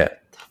 It's like, Yeah.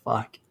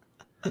 fuck.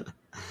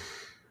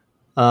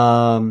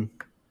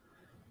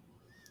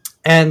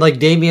 And like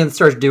Damien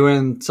starts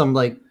doing some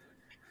like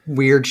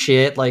weird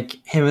shit.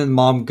 Like him and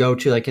mom go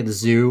to like a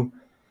zoo.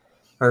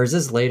 Or is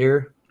this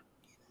later?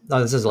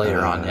 No, this is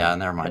later on. Yeah,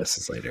 never mind. This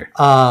is later.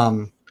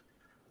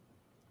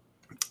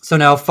 So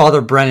now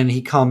Father Brennan,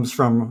 he comes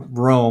from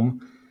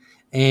Rome,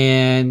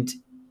 and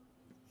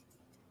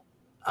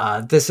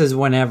this is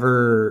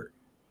whenever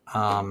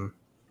Robert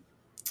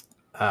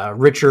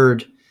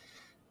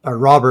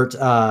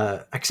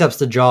accepts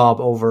the job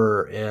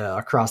over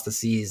across the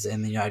seas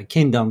in the United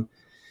Kingdom,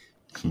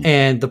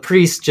 and the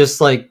priest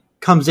just like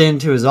comes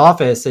into his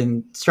office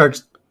and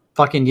starts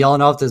fucking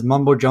yelling off this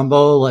mumbo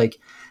jumbo like.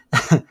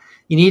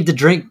 You need to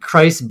drink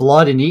Christ's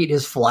blood and eat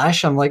his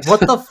flesh. I'm like, what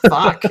the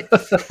fuck?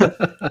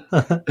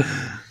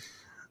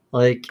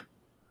 Like,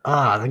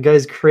 that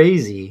guy's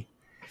crazy.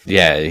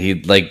 Yeah,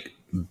 he like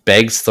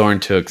begs Thorne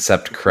to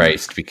accept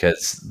Christ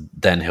because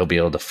then he'll be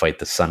able to fight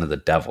the son of the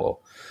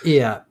devil.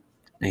 Yeah.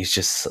 And he's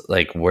just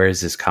like, where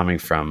is this coming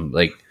from?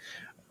 Like,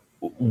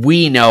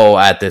 we know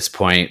at this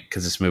point,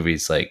 because this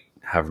movie's like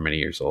however many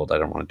years old. I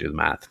don't want to do the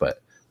math,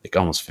 but like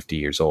almost 50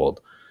 years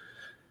old.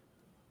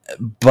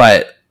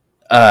 But,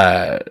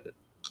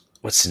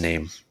 what's his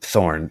name?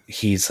 Thorne.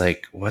 He's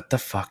like, what the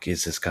fuck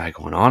is this guy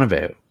going on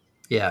about?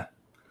 Yeah.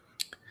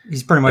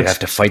 He's pretty much... I have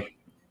to fight...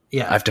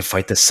 Yeah. I have to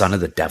fight the son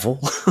of the devil?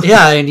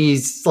 Yeah, and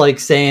he's like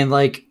saying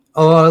like,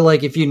 oh,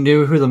 like if you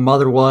knew who the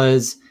mother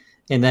was,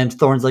 and then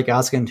Thorne's like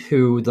asking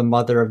who the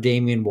mother of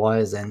Damien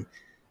was, and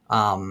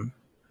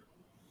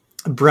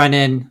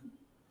Brennan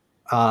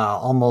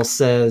almost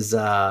says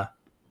the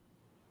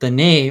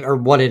name or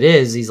what it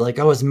is. He's like,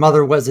 oh, his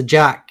mother was a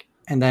jack,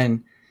 and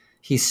then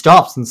he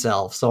stops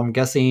himself. So I'm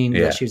guessing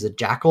that she was a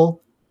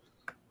jackal.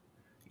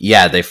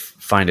 Yeah, they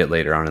find it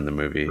later on in the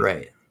movie.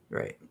 Right.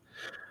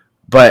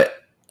 But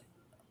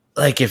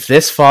like, if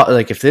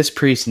this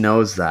priest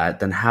knows that,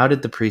 then how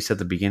did the priest at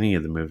the beginning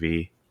of the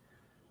movie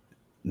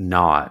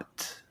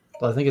not?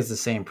 Well, I think it's the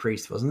same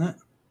priest, wasn't it?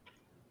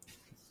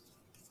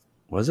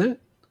 Was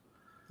it?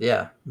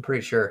 Yeah, I'm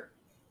pretty sure.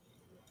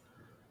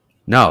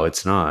 No,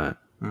 it's not.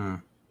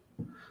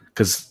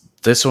 Because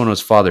this one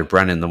was Father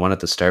Brennan. The one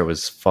at the start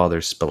was Father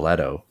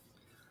Spoleto.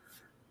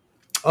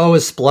 Oh,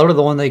 is Spoleto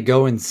the one they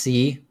go and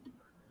see?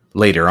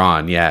 Later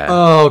on, yeah.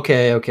 Oh,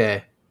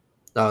 okay.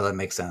 Oh, that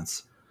makes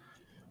sense.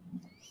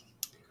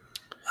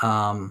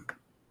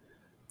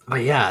 But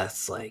yeah,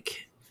 it's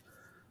like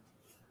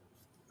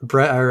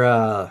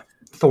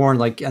Thorne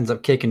like ends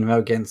up kicking him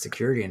out, getting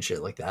security and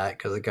shit like that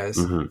because the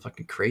guy's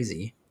fucking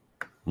crazy.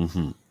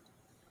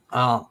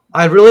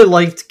 I really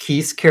liked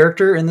Keith's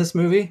character in this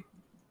movie.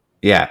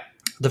 Yeah,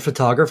 the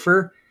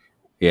photographer.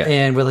 Yeah,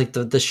 and with like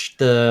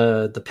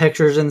the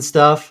pictures and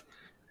stuff.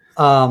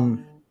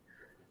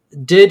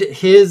 Did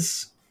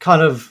his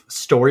kind of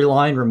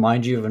storyline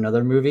remind you of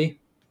another movie?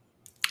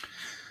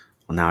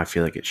 Well, now I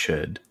feel like it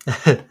should.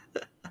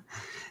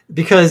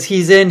 Because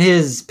he's in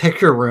his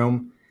picture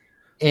room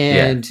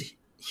and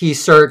he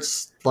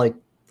starts like,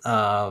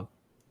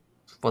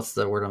 what's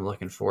the word I'm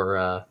looking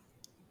for?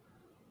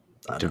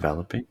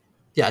 Developing?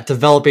 Yeah,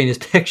 developing his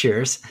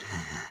pictures.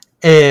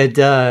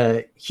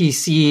 And he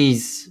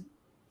sees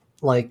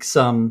like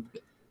some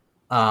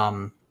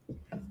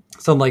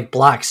like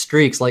black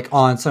streaks like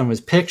on some of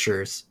his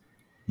pictures.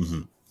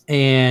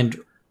 And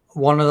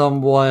one of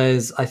them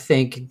was, I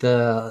think,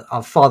 the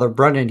Father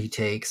Brennan he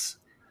takes,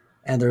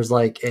 and there's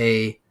like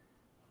a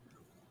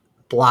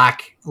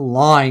black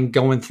line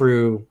going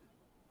through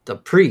the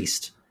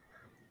priest.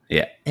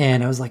 Yeah.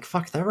 And I was like,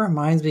 fuck, that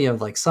reminds me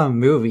of like some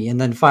movie. And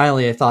then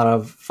finally I thought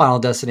of Final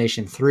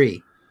Destination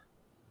 3.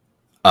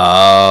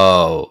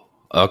 Oh,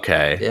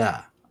 okay.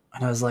 Yeah.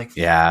 And I was like,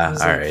 all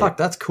right. Fuck,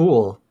 that's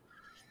cool.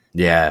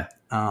 Yeah.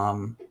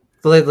 But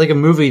like a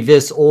movie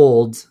this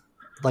old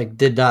like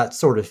did that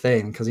sort of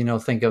thing, because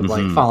think of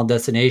like Final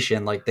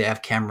Destination, like they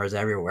have cameras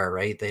everywhere,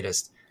 right? They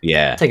just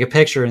take a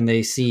picture and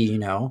they see,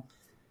 so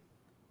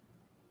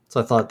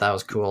I thought that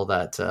was cool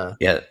that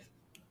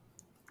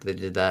they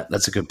did that.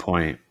 That's a good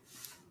point.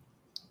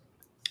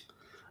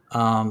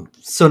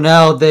 So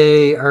now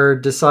they are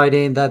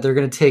deciding that they're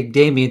going to take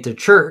Damien to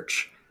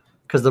church,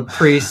 because the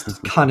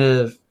priest kind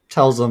of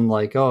tells them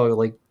like, oh,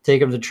 like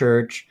take him to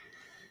church.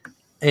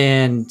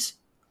 And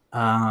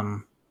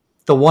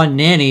the one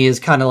nanny is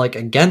kind of like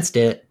against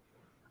it.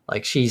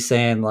 Like she's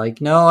saying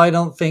like, no, I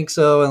don't think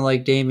so. And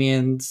like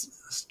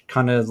Damien's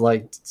kind of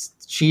like,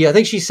 I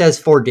think she says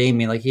for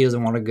Damien, like he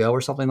doesn't want to go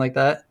or something like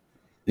that.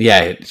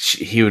 Yeah.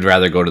 He would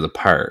rather go to the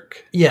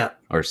park. Yeah.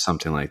 Or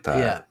something like that.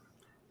 Yeah.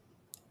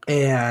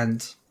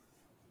 And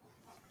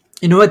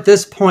at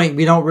this point,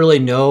 we don't really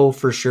know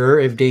for sure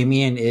if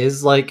Damien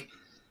is like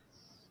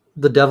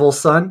the devil's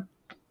son.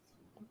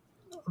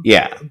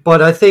 Yeah.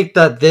 But I think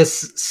that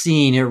this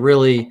scene, it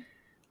really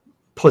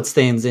puts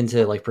things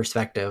into like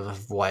perspective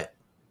of what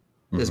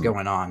is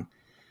going on.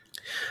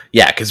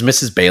 Yeah, because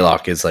Mrs.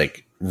 Baylock is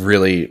like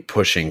really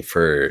pushing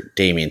for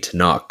Damien to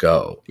not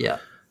go. Yeah.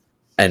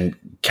 And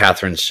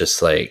Catherine's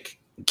just like,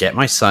 get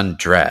my son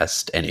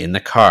dressed and in the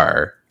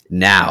car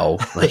now.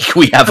 Like,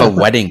 we have a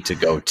wedding to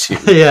go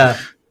to. Yeah.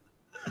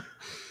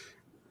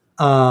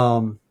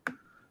 So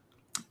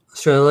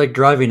they're like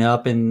driving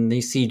up and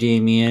they see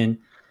Damien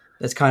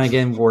that's kind of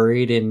getting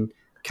worried, and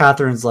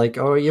Catherine's like,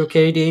 "Oh, are you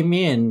okay,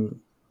 Damien?"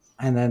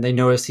 And then they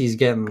notice he's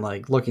getting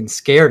like looking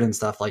scared and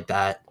stuff like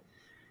that.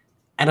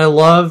 And I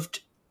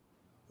loved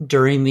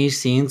during these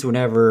scenes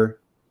whenever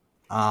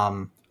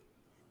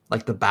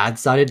like the bad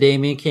side of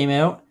Damien came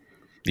out.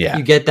 Yeah.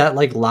 You get that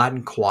like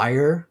Latin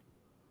choir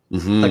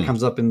that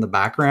comes up in the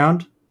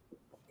background.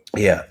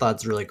 Yeah.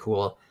 That's really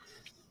cool.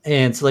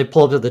 And so they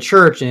pull up to the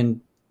church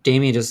and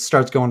Damien just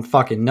starts going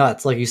fucking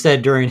nuts. Like you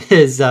said, during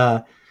his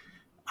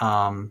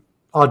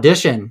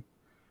audition.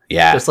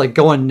 Yeah. Just like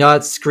going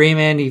nuts,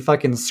 screaming. He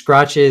fucking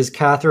scratches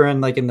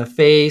Catherine like in the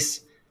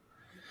face.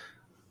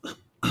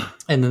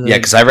 And then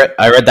because I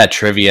read that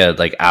trivia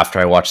like after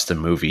I watched the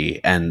movie,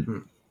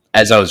 and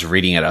as I was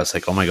reading it, I was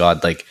like, oh my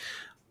god, like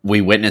we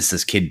witnessed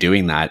this kid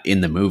doing that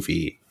in the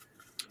movie.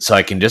 So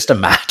I can just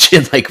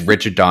imagine like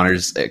Richard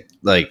Donner's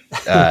like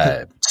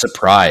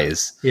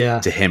surprise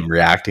to him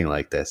reacting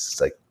like this.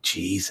 It's like,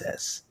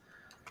 Jesus.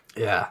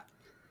 Yeah.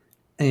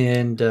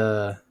 And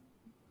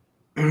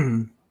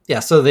yeah,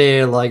 so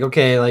they're like,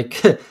 okay,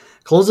 like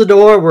close the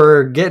door,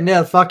 we're getting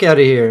the fuck out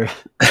of here.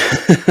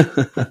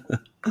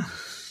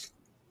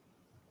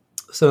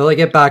 So they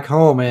get back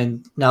home,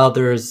 and now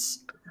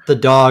there's the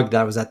dog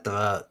that was at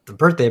the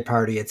birthday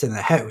party. It's in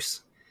the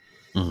house.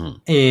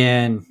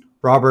 And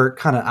Robert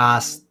kind of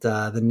asked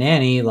the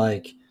nanny,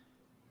 like,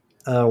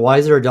 why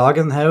is there a dog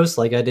in the house?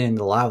 Like, I didn't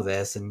allow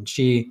this. And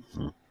she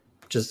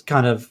just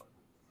kind of,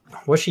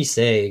 what'd she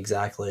say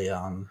exactly?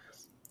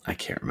 I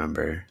can't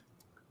remember.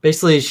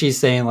 Basically, she's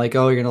saying, like,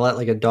 oh, you're going to let,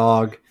 like, a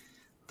dog,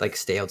 like,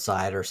 stay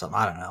outside or something.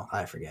 I don't know.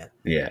 I forget.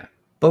 Yeah.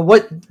 But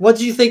what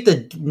do you think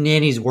the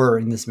nannies were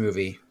in this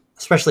movie?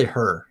 Especially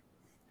her.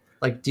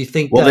 Like, do you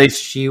think that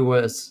she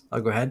was...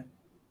 Oh, go ahead.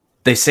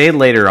 They say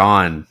later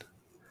on,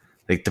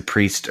 like, the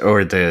priest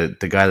or the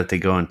guy that they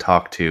go and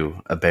talk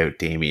to about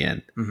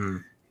Damien,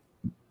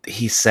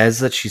 he says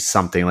that she's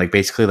something, like,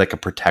 basically like a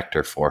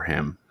protector for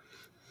him.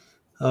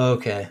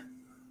 Okay.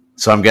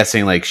 So I'm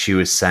guessing, like, she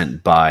was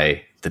sent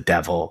by the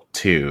devil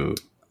to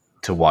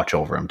watch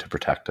over him, to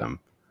protect him.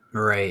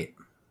 Right.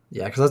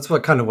 Yeah, because that's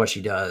what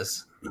she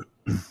does.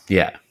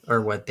 Yeah.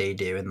 Or what they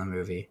do in the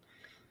movie.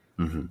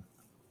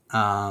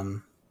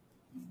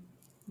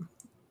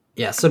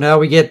 Yeah, so now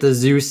we get the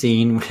zoo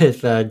scene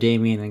with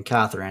Damien and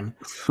Catherine.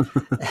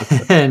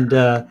 And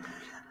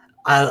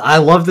I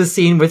love the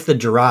scene with the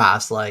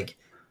giraffes. Like,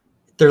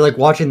 they're like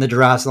watching the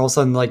giraffes, and all of a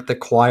sudden, like, the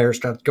choir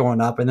starts going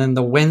up, and then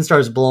the wind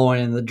starts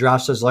blowing, and the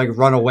giraffes just like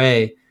run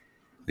away.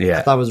 Yeah.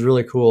 I thought it was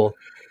really cool.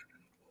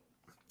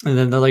 And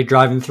then they're like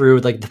driving through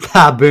with like the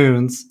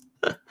baboons.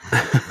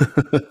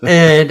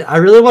 And I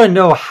really want to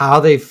know how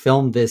they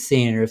filmed this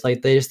scene, or if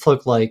like they just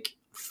took like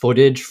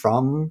footage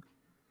from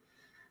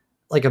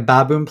like a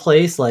baboon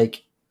place,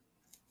 like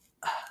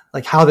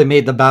how they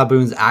made the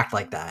baboons act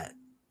like that.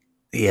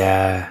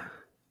 Yeah,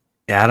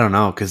 I don't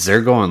know, because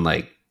they're going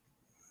like,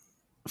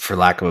 for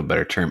lack of a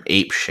better term,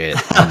 ape shit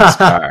on this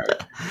car.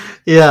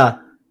 Yeah,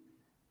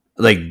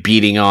 like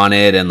beating on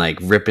it and like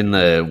ripping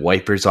the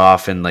wipers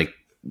off and like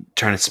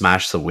trying to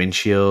smash the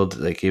windshield.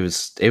 Like, it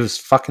was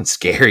fucking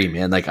scary,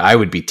 man. Like, I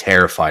would be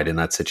terrified in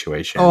that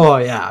situation. Oh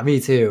yeah, me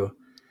too.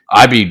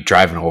 I'd be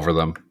driving over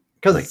them.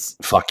 Because like,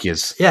 fuck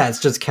yous. Yeah, it's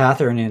just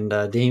Catherine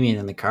and Damien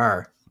in the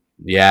car.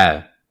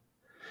 Yeah.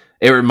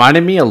 It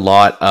reminded me a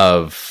lot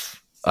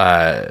of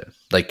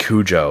like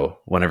Cujo,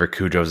 whenever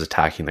Cujo's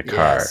attacking the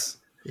car.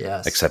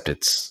 Yes. Except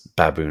it's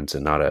baboons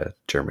and not a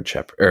German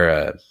Shepherd or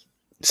a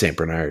Saint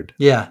Bernard.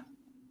 Yeah.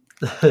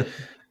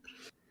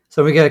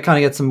 So we got to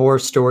get some more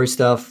story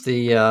stuff.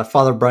 The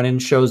Father Brennan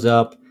shows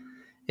up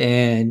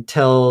and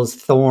tells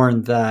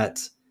Thorne that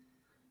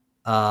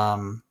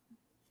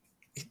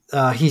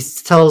he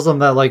tells them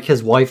that like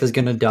his wife is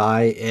going to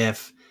die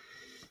if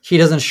he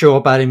doesn't show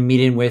up at a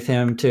meeting with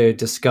him to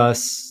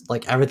discuss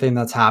like everything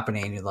that's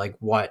happening, like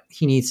what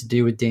he needs to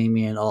do with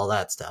Damien, all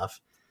that stuff.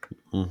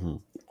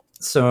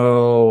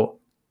 So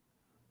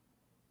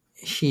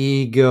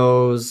he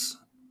goes,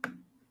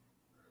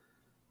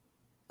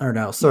 or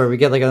no, sorry, we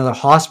get like another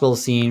hospital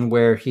scene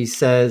where he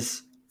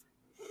says,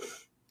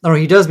 no,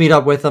 he does meet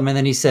up with them, and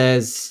then he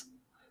says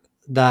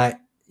that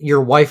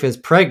your wife is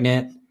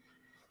pregnant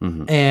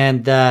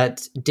and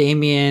that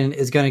Damien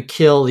is going to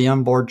kill the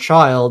unborn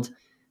child,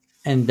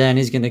 and then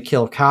he's going to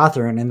kill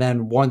Catherine. And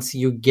then once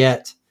you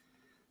get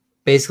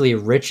basically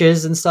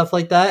riches and stuff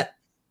like that,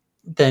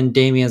 then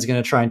Damien's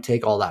going to try and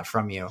take all that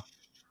from you.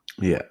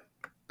 Yeah.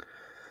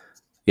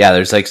 Yeah,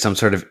 there's like some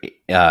sort of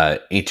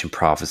ancient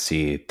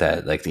prophecy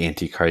that like the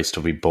Antichrist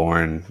will be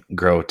born,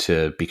 grow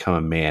to become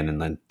a man,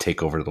 and then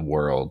take over the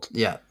world.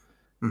 Yeah.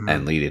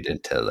 And lead it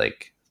into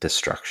like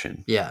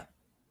destruction. Yeah.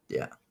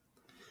 Yeah.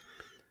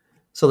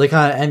 So they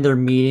kind of end their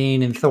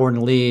meeting and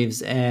Thorne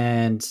leaves,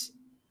 and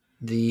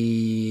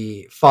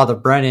the Father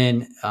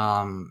Brennan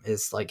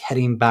is like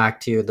heading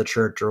back to the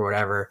church or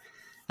whatever.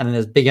 and then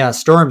this big ass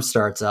storm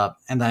starts up,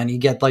 and then you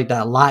get like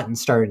that Latin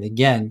starting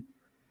again,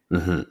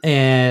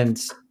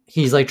 and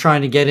he's like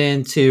trying to get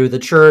into the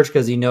church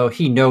because he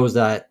knows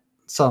that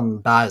some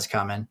bad is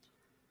coming,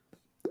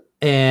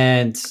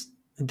 and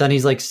then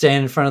he's like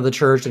standing in front of the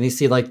church, and you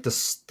see like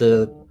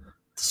the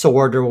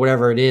sword or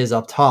whatever it is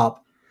up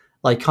top,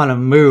 like kind of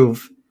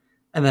move,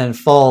 and then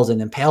falls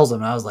and impales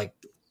him. And I was like,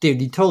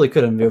 dude, you totally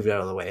could have moved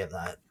out of the way of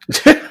that.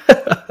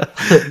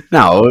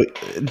 No,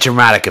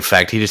 dramatic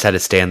effect. He just had to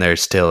stand there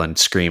still and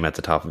scream at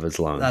the top of his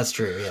lungs. That's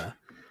true, yeah.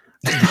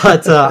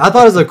 But I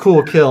thought it was a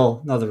cool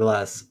kill,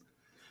 nevertheless.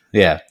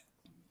 Yeah.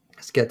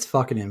 Just gets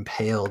fucking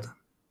impaled.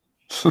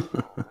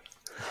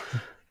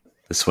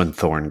 This when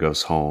Thorn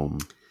goes home.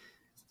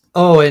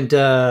 Oh, and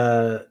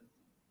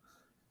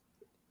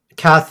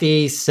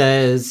Kathy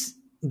says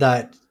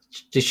that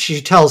she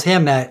tells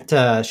him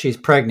that she's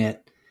pregnant.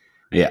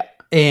 Yeah.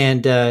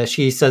 And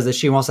she says that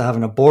she wants to have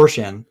an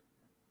abortion.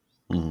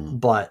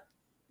 But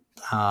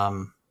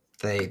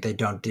they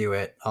don't do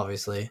it,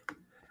 obviously.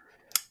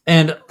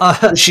 And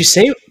does she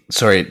say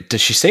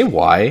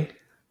why?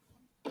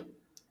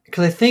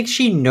 Because I think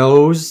she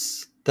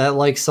knows that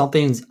like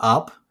something's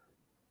up,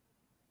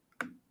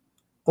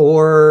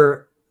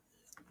 or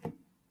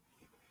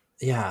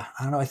yeah,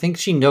 I don't know. I think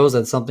she knows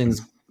that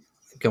something's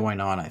going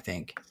on. I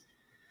think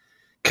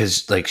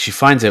because like she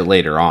finds out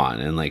later on,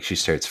 and like she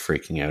starts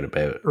freaking out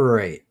about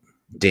right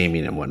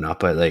Damien and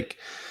whatnot. But like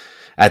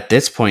at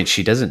this point,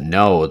 she doesn't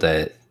know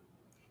that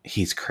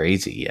he's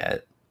crazy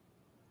yet.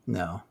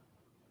 No.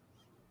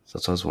 So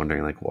I was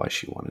wondering like why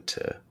she wanted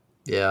to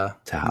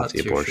have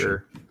the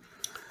Sure.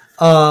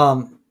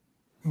 abortion.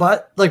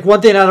 But like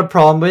one thing I had a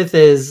problem with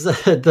is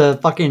the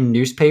fucking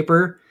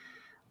newspaper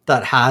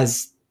that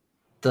has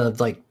the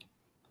like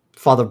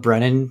Father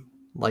Brennan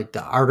like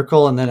the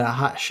article, and then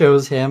it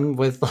shows him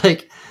with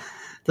like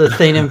the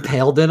thing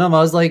impaled in him. I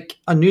was like,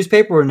 a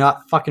newspaper would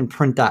not fucking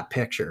print that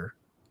picture.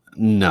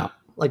 No.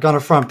 Like on a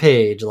front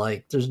page,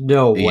 like there's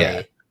no way.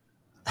 Yeah.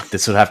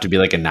 This would have to be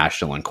like a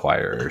National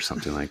Enquirer or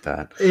something like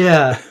that.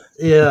 Yeah.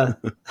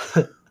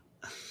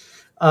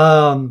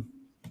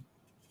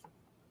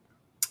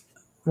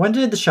 When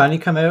did The Shining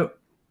come out?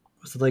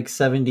 Was it like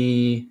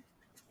 72?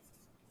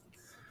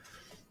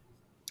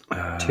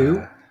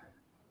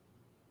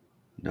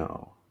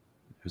 No.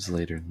 It was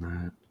later than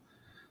that.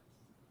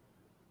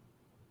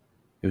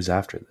 It was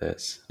after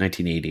this.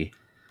 1980.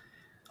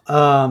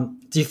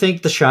 Do you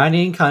think The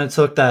Shining kind of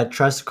took that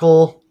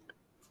tricycle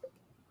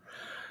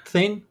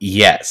thing?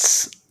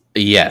 Yes.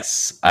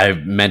 I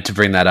meant to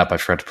bring that up. I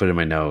forgot to put it in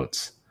my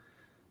notes.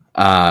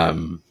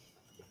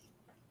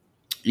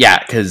 Yeah,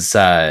 because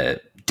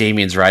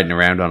Damien's riding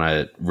around on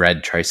a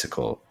red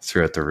tricycle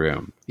throughout the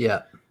room.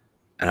 Yeah.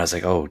 And I was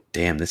like, oh,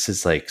 damn, this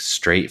is like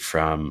straight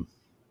from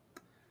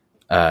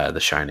The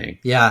Shining.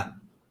 Yeah.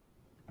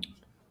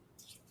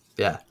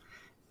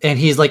 And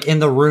he's like in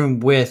the room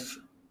with,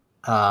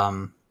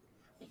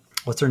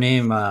 what's her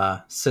name?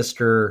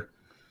 Sister.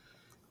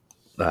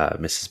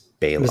 Mrs.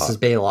 Baylock. Mrs.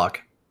 Baylock.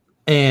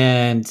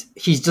 And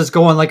he's just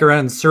going like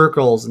around in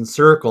circles and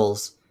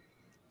circles.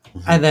 Mm-hmm.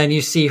 And then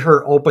you see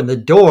her open the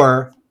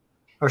door,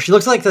 or she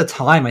looks like the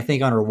time, I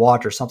think, on her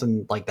watch or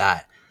something like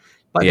that.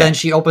 But then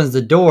she opens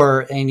the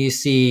door and you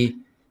see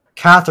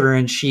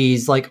Catherine.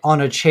 She's like on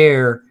a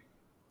chair,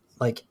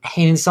 like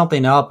hanging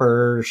something up,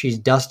 or she's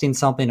dusting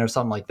something or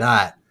something like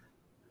that.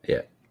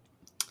 Yeah.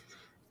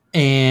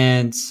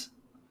 And,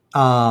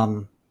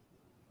 or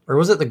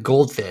was it the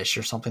goldfish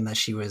or something that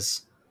she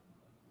was?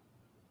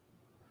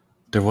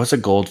 There was a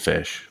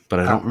goldfish, but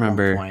I don't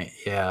remember. One point.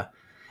 Yeah.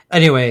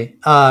 Anyway,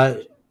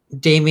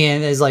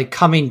 Damien is like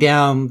coming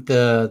down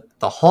the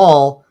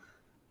hall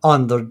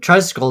on the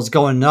tricycles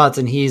going nuts,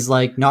 and he's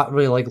like not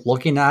really like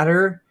looking at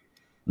her.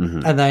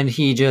 Mm-hmm. And then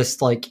he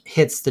just like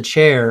hits the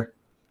chair,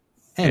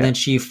 and then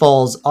she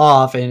falls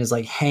off and is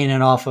like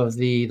hanging off of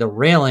the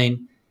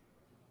railing.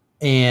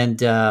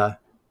 And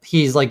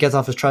he's like gets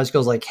off his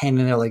tricycle, like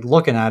hanging there, like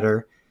looking at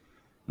her.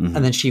 Mm-hmm.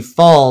 And then she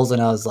falls,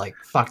 and I was like,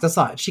 fuck,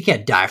 she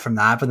can't die from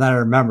that. But then I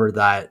remembered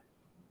that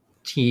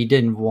he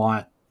didn't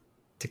want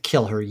to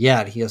kill her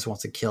yet. He just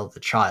wants to kill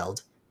the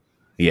child.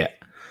 Yeah.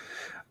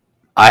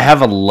 I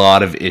have a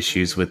lot of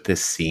issues with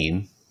this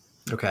scene.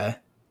 Okay.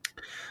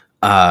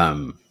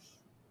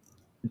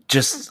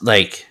 Just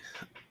like,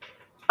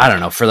 I don't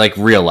know, for like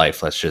real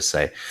life, let's just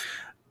say.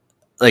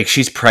 Like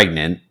she's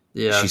pregnant.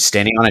 Yeah. She's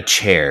standing on a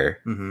chair.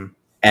 Mm-hmm.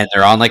 And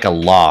they're on like a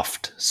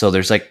loft. So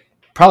there's like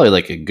probably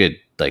like a good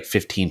like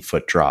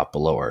 15-foot drop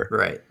below her.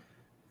 Right.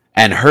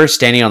 And her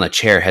standing on the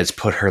chair has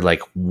put her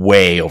like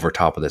way over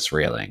top of this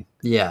railing.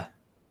 Yeah.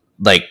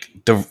 Like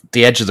the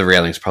edge of the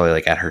railing is probably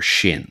like at her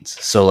shins.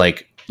 So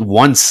like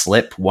one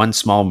slip, one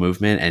small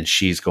movement, and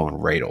she's going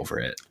right over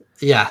it.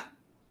 Yeah.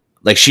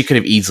 Like she could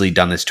have easily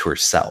done this to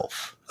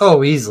herself.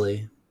 Oh,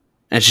 easily.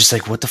 And it's just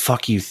like, what the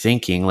fuck are you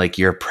thinking? Like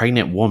you're a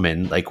pregnant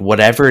woman. Like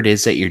whatever it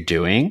is that you're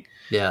doing.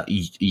 Yeah.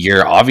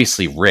 You're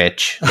obviously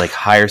rich. Like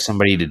hire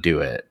somebody to do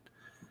it.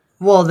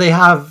 Well, they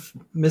have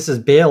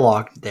Mrs.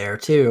 Baylock there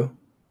too.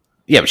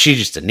 Yeah, but she's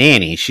just a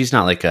nanny. She's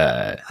not like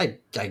a...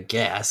 I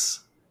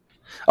guess.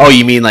 Oh,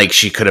 you mean like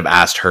she could have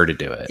asked her to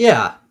do it?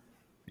 Yeah.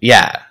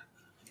 Yeah.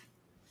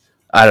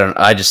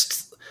 I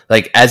just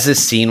like as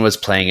this scene was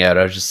playing out,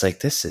 I was just like,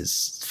 this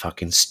is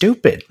fucking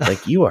stupid.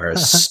 Like you are a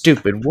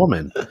stupid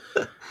woman.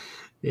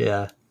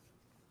 Yeah.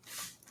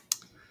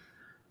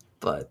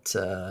 But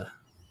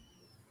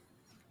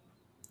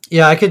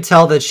yeah, I could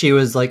tell that she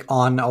was like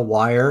on a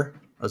wire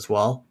as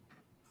well.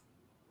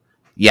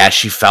 Yeah,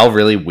 she fell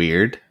really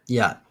weird.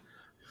 Yeah.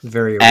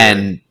 Very weird.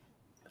 And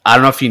I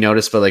don't know if you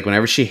noticed, but like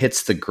whenever she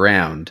hits the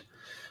ground,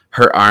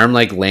 her arm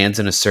like lands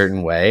in a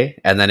certain way,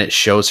 and then it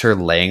shows her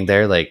laying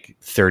there like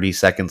 30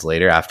 seconds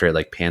later after it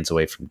like pans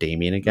away from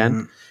Damien again,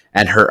 mm-hmm.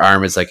 and her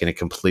arm is like in a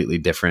completely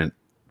different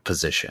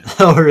position.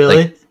 Oh, really?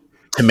 Like,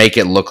 to make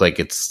it look like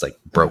it's like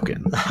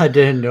broken. I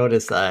didn't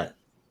notice that.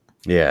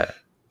 Yeah.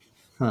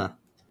 Huh.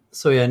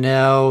 So yeah,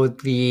 now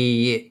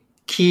the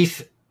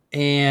Keith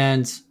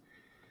and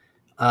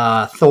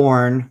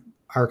Thorne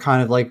are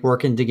kind of like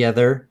working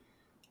together.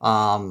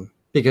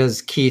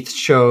 Because Keith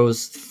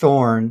shows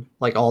Thorne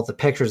like all the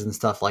pictures and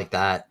stuff like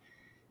that.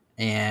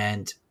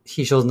 And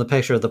he shows him the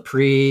picture of the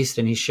priest,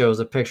 and he shows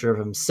a picture of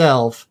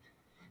himself.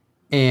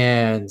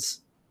 And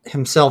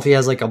himself, he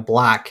has like a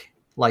black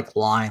like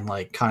line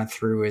like kind of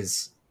through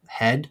his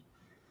head.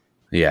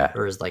 Yeah.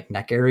 Or his like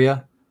neck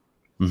area.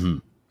 Mm-hmm.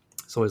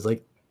 So it's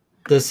like,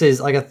 this is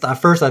like,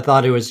 at first I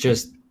thought it was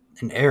just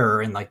an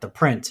error in like the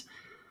print.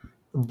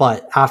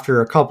 But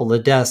after a couple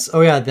of deaths,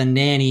 oh yeah, the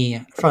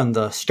nanny from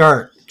the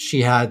start,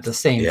 she had the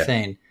same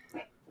thing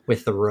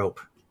with the rope.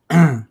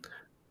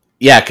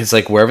 Yeah, because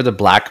like wherever the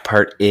black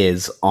part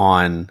is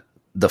on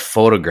the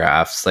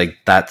photographs, like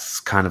that's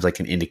kind of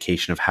like an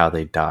indication of how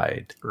they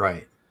died.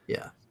 Right.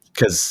 Yeah.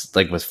 Because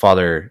like with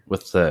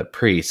the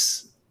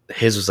priest,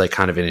 his was like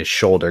kind of in his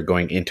shoulder,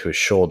 going into his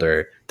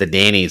shoulder. The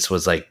nanny's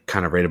was like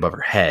kind of right above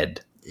her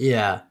head.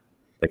 Yeah.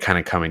 Like kind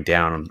of coming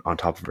down on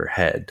top of her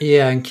head.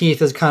 Yeah, and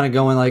Keith is kind of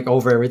going like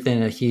over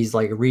everything that he's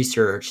like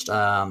researched.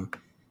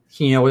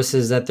 He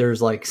notices that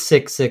there's like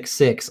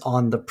 666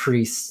 on the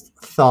priest's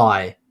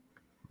thigh.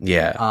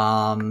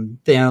 Yeah.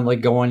 Then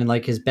like going in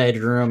like his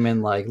bedroom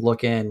and like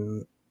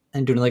looking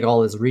and doing like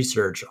all his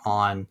research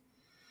on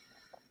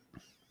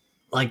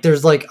like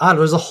there's like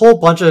there's a whole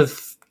bunch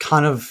of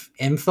kind of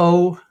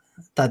info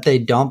that they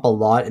dump a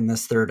lot in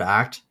this third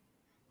act.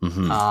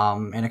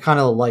 Mm-hmm. And it kind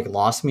of like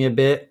lost me a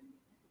bit.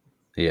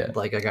 Yeah.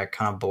 Like I got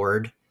kind of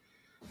bored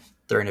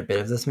during a bit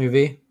of this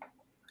movie.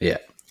 Yeah.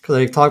 Because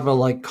they talk about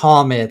like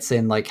comets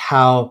and like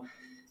how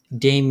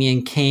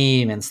Damien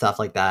came and stuff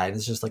like that.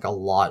 It's just like a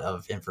lot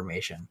of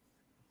information.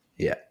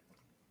 Yeah.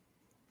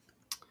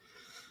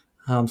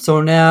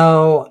 So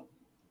now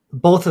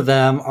both of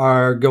them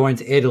are going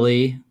to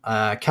Italy.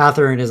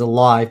 Catherine is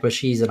alive, but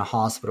she's in a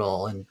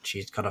hospital and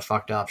she's kind of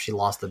fucked up. She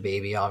lost the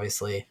baby,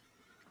 obviously.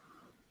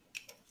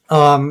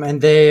 And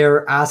they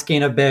are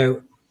asking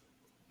about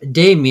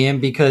Damien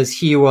because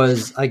he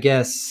was, I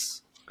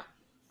guess,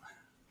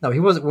 no, he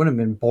wouldn't have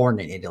been born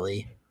in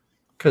Italy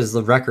because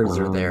the records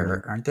are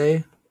there, aren't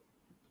they?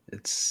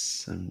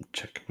 I'm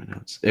checking my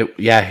notes.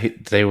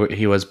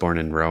 He was born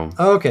in Rome.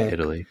 Oh, okay,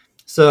 Italy.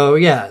 So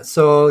yeah,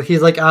 so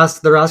he's like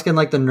they're asking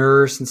like the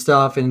nurse and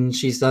stuff, and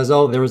she says,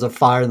 "Oh, there was a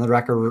fire in the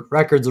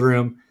records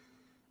room.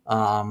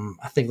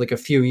 I think like a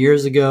few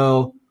years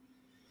ago."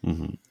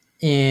 Mm-hmm.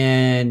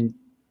 And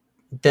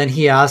then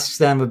he asks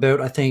them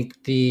about, I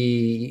think,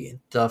 the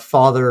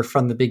father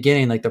from the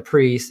beginning, like the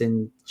priest,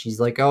 and she's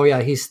like, "Oh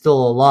yeah, he's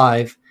still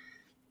alive,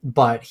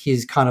 but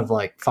he's kind of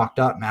like fucked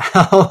up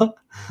now."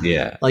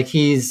 Yeah, like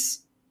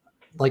he's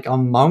like a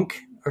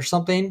monk or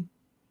something.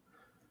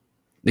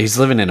 He's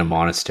living in a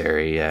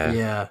monastery.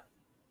 Yeah.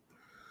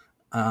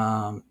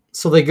 Yeah.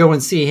 So they go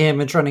and see him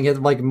and trying to get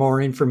like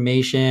more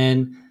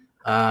information.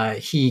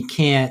 He's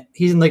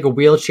in like a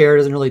wheelchair,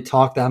 doesn't really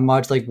talk that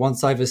much. Like one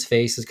side of his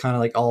face is kind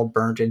of like all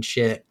burnt and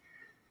shit.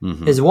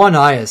 Mm-hmm. His one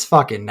eye is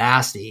fucking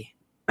nasty.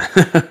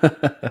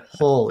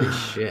 Holy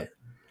shit.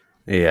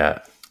 Yeah.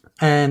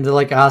 And they're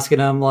like asking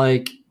him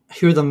like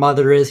who the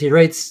mother is. He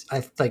writes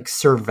like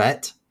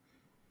Servette.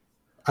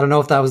 I don't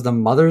know if that was the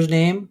mother's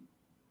name.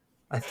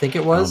 I think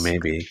it was. Oh,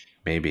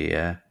 maybe,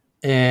 yeah.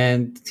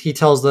 And he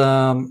tells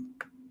them,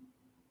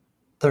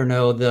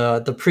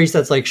 the priest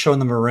that's like showing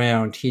them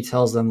around, he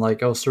tells them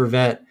like, "Oh,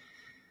 Servette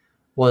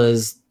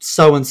was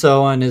so and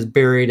so and is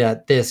buried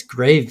at this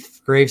grave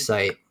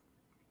site."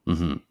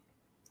 Mm-hmm.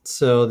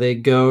 So they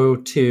go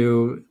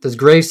to this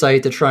grave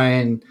site to try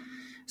and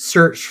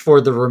search for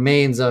the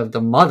remains of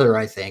the mother,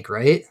 I think,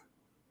 right?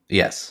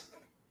 Yes.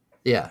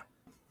 Yeah.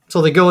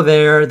 So they go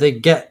there,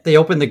 they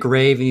open the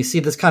grave, and you see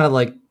this kind of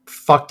like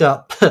fucked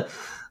up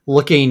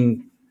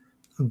looking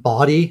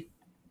body.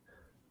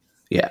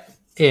 Yeah.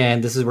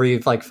 And this is where you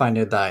like find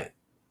out that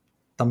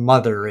the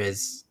mother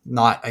is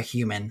not a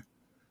human.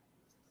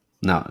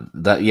 No,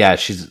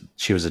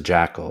 she was a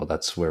jackal.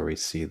 That's where we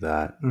see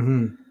that.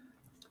 Mm-hmm.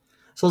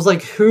 So it's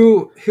like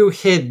who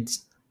hid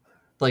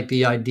like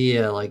the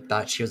idea like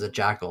that she was a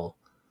jackal?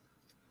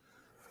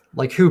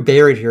 Like who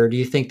buried her? Do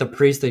you think the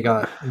priest that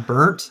got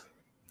burnt?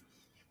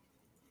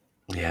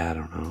 Yeah, I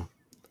don't know.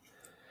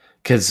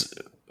 Because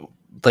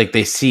like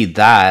they see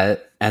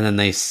that, and then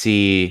they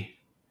see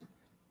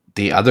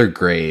the other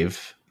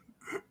grave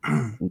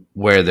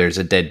where there's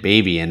a dead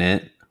baby in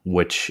it,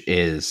 which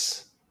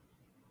is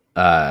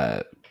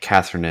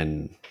Catherine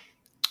and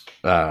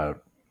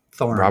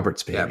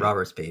Robert's baby. Yeah,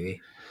 Robert's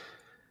baby.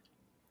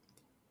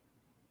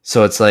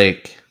 So it's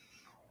like,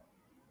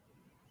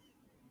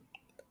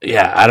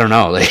 yeah, I don't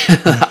know. Like,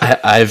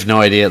 I have no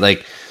idea.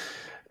 Like,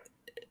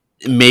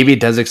 maybe it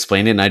does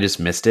explain it, and I just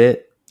missed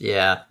it.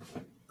 Yeah.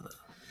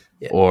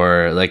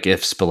 Or like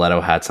if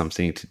Spoleto had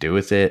something to do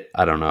with it.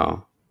 I don't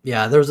know.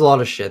 Yeah, there was a lot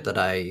of shit that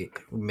I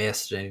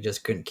missed and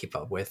just couldn't keep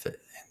up with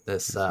it.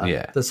 This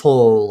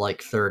whole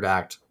like third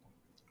act.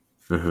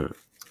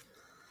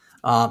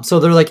 Mm-hmm. So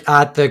they're like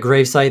at the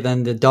gravesite,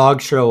 then the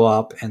dogs show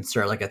up and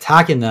start like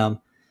attacking them.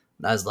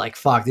 And I was like,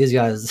 fuck, these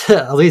guys,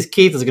 at least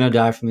Keith is going to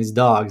die from these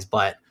dogs,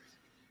 but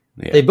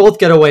they both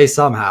get away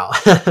somehow.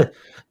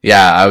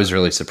 Yeah, I was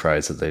really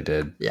surprised that they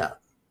did. Yeah.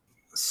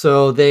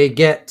 So they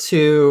get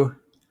to,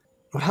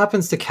 what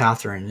happens to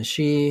Catherine? Is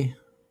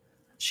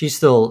she's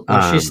still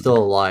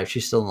alive.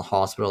 She's still in the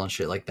hospital and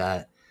shit like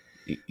that.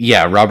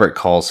 Yeah, Robert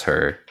calls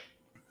her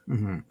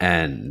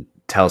and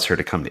tells her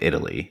to come to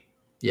Italy.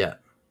 Yeah.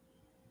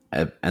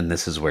 And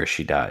this is where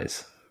she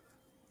dies.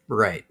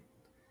 Right.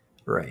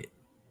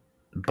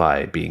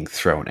 By being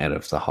thrown out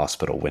of the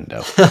hospital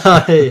window.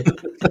 By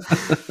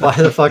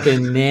the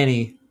fucking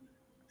nanny.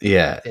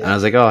 Yeah. And I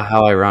was like, oh,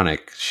 how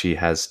ironic. She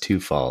has 2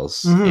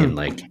 falls in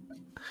like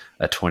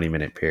a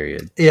 20-minute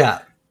period. Yeah.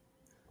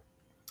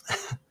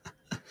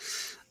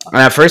 And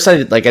at first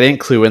I didn't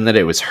clue in that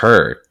it was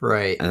her.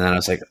 Right. And then I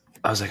was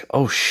like,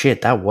 oh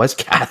shit, that was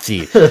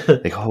Kathy.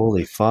 Like,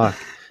 holy fuck.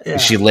 Yeah.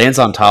 She lands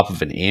on top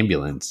of an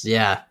ambulance.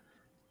 Yeah.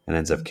 And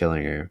ends up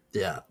killing her.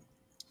 Yeah.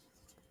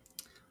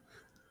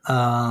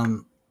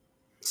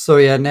 So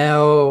yeah,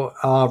 now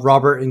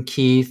Robert and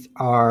Keith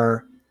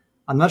are,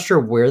 I'm not sure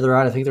where they're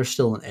at. I think they're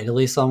still in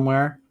Italy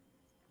somewhere.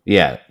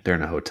 Yeah, they're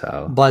in a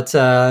hotel. But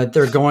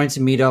they're going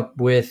to meet up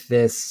with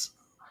this,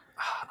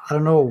 I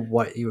don't know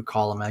what you would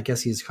call him. I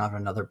guess he's kind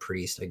of another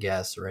priest, I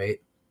guess, right?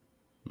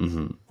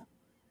 Mm-hmm.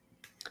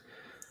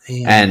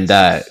 And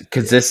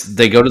because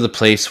they go to the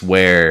place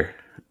where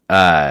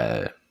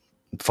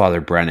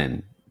Father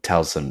Brennan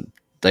tells them,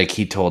 like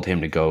he told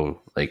him to go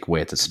like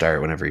way at the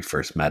start whenever he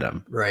first met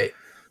him. Right.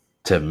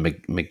 To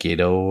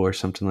Megiddo or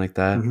something like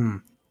that. Mm-hmm.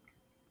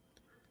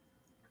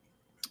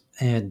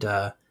 And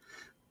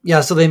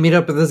yeah, so they meet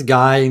up with this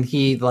guy, and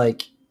he is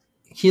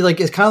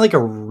kind of like a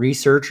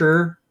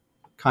researcher,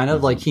 kind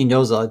of like he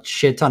knows a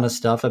shit ton of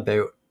stuff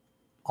about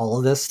all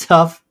of this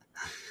stuff.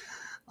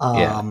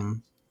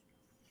 Carl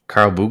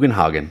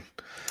Bugenhagen.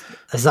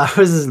 Is that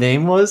what his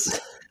name was?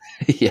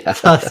 Yeah.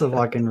 That's a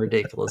fucking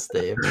ridiculous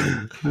name.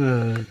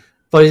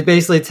 But he's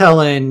basically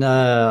telling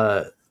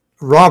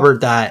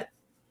Robert that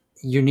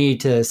you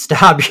need to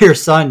stab your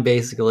son,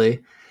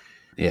 basically.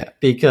 Yeah.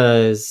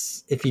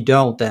 Because if you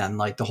don't, then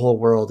like the whole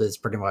world is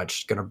pretty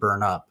much going to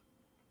burn up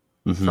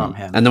from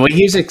him. And the way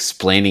he was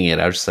explaining it,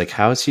 I was just like,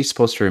 how is he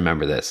supposed to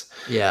remember this?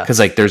 Yeah. Because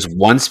like there's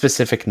one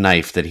specific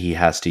knife that he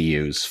has to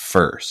use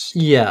first.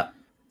 Yeah.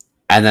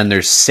 And then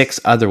there's 6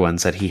 other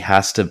ones that he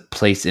has to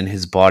place in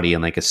his body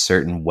in like a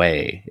certain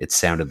way. It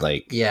sounded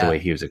like the way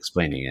he was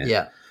explaining it.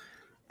 Yeah.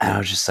 And I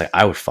was just like,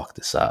 I would fuck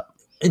this up.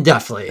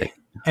 Definitely. Like,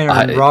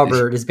 and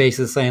Robert is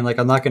basically saying like,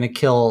 I'm not going to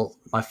kill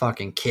my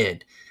fucking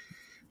kid.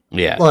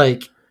 Yeah.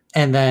 Like,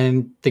 and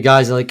then the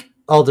guy's like,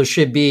 oh, there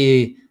should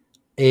be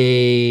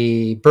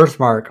a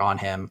birthmark on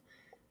him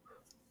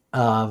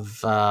of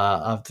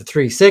the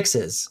 3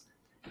 6s.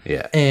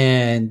 Yeah.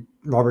 And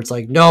Robert's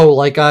like, no,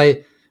 like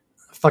I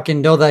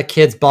fucking know that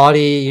kid's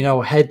body,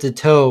 head to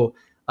toe.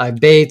 I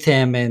bathed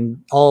him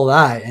and all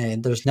that,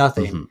 and there's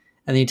nothing. And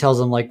then he tells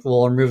him like,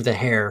 well, remove the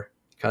hair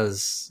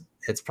because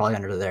it's probably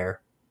under there.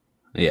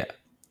 Yeah.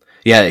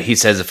 Yeah. He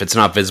says if it's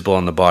not visible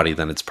on the body,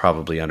 then it's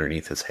probably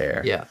underneath his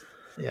hair. Yeah.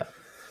 Yeah.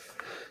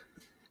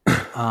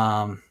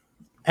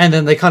 And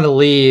then they kind of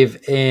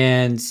leave,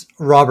 and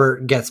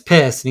Robert gets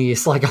pissed, and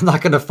he's like, I'm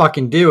not going to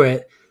fucking do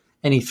it.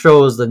 And he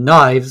throws the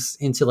knives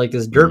into like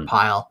this dirt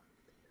pile.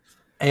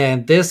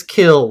 And this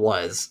kill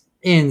was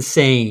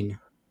insane.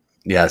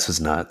 Yeah, this was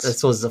nuts.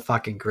 This was a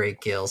fucking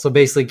great kill. So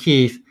basically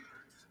Keith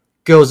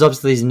goes up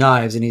to these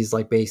knives, and he's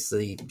like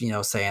basically,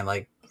 saying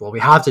like, well, we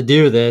have to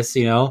do this,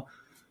 So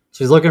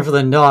he's looking for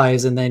the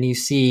knives, and then you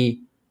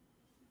see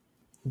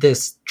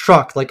this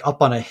truck like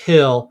up on a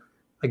hill.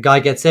 A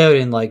guy gets out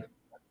and like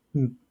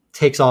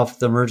takes off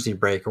the emergency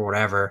brake or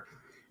whatever,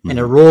 and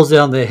it rolls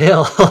down the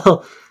hill,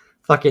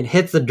 fucking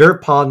hits the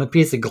dirt pile, and a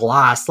piece of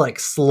glass like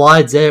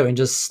slides out and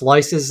just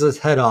slices his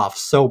head off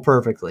so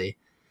perfectly.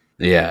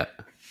 Yeah.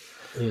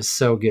 It was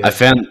so good. I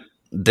found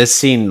this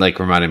scene like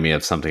reminded me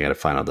of something at a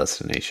Final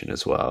Destination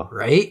as well.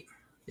 Right?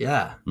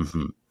 Yeah.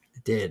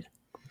 It did.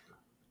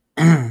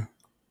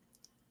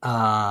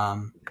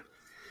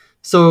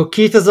 So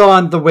Keith is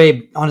on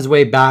his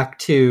way back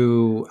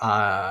to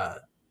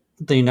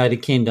the United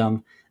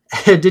Kingdom.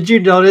 Did you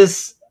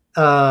notice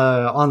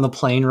on the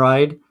plane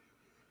ride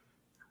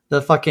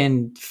the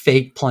fucking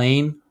fake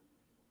plane?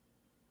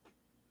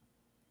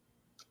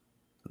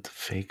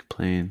 Fake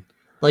plane.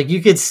 Like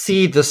you could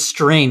see the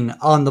string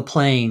on the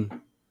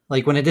plane.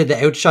 Like when it did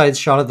the outside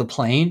shot of the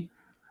plane.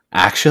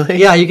 Actually?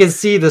 Yeah, you can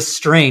see the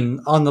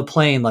string on the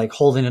plane, like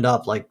holding it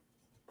up. Like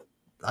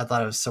I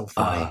thought it was so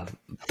funny.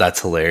 That's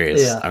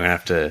hilarious. Yeah. I'm gonna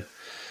have to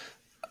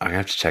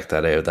check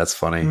that out. That's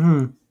funny.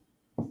 I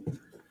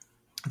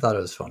thought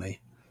it was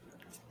funny.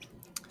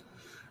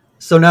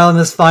 So now in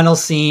this final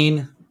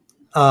scene,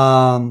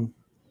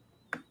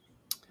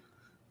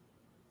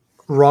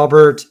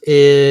 Robert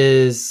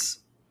is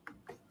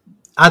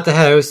at the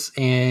house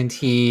and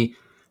he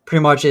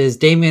pretty much is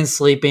Damien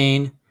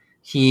sleeping.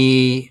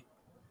 He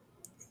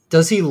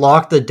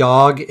lock the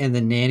dog and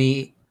the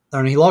nanny?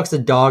 Or he locks the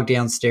dog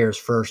downstairs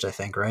first, I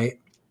think, right?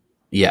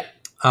 Yeah.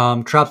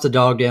 Traps the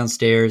dog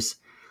downstairs,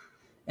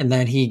 and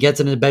then he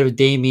gets into bed with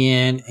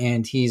Damien,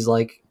 and he's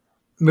like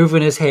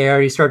moving his hair.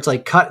 He starts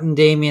like cutting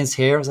Damien's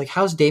hair. I was like,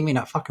 how's Damien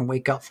not fucking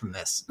wake up from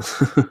this?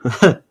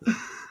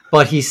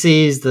 But he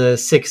sees the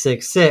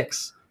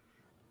 666,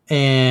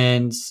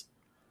 and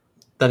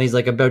then he's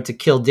like about to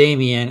kill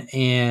Damien,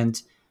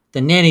 and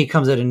the nanny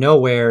comes out of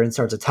nowhere and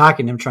starts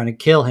attacking him, trying to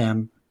kill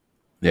him.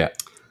 Yeah.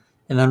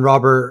 And then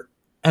Robert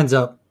ends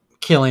up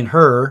killing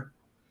her,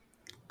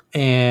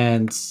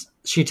 and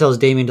she tells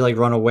Damien to like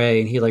run away,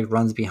 and he like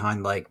runs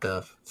behind like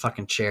the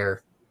fucking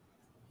chair.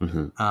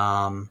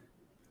 And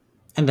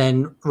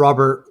then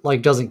Robert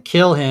like doesn't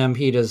kill him.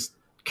 He just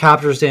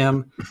captures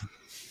him.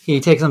 He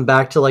takes him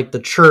back to like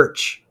the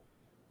church,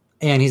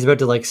 and he's about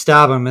to like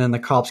stab him, and then the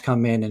cops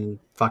come in and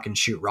fucking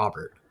shoot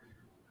Robert.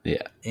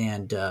 Yeah.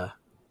 And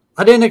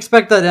I didn't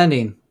expect that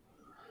ending.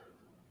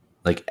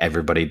 Like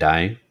everybody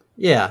dying?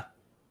 Yeah.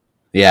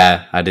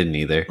 Yeah, I didn't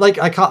either. Like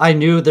I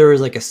knew there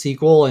was like a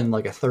sequel and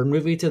like a third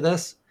movie to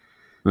this,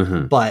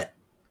 but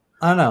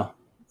I don't know.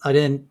 I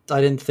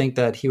didn't think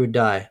that he would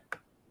die.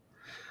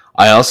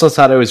 I also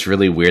thought it was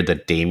really weird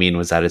that Damien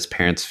was at his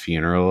parents'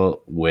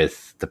 funeral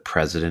with the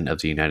president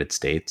of the United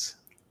States.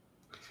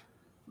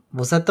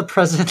 Was that the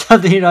president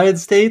of the United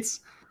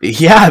States?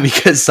 Yeah,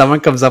 because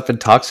someone comes up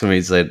and talks to him.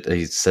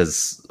 He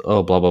says,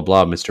 "Oh, blah blah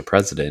blah, Mr.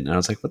 President," and I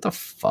was like, "What the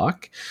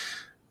fuck?"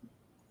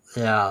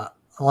 Yeah.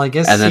 Well, I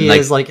guess and then, he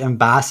is like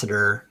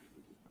ambassador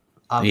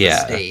of the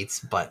Yeah. States,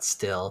 but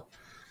still,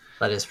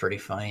 that is pretty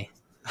funny.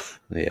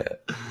 Yeah.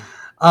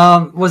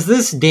 Was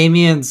this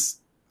Damien's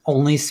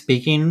only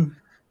speaking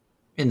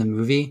in the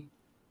movie,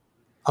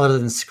 other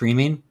than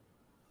screaming?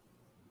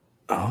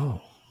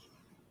 Oh,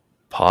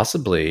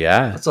 possibly.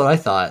 Yeah. That's what I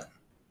thought.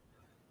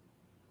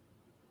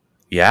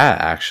 Yeah,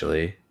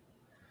 actually,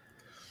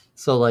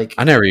 So like,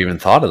 I never even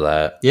thought of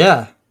that.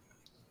 yeah,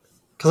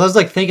 because I was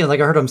like thinking, like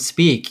I heard him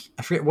speak.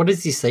 I forget what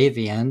does he say at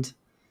the end.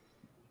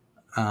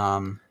 I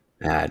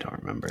don't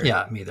remember.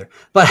 Yeah, me either.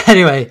 But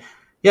anyway,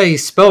 yeah, he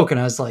spoke, and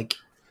I was like,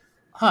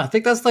 huh, I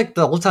think that's like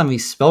the whole time he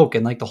spoke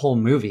in like the whole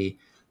movie,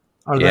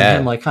 other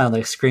than him like kind of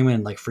like screaming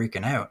and like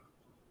freaking out.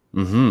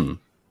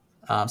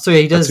 So yeah,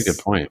 he does. That's a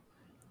good point.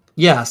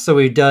 Yeah, so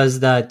he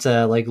does that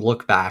like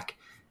look back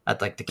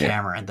at like the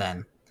camera, and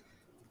then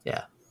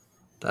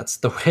that's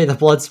the way the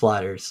blood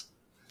splatters.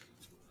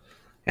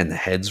 And the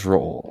heads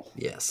roll.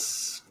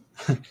 Yes.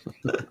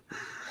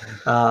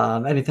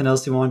 Anything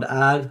else you wanted to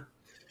add?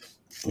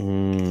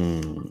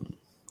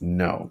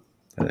 No,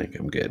 I think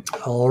I'm good.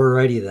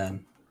 Alrighty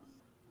then.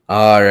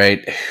 All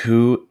right,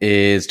 who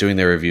is doing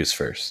the reviews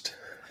first?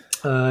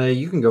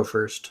 You can go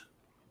first.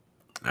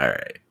 All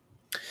right.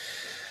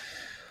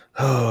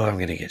 Oh, I'm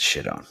gonna get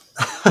shit on.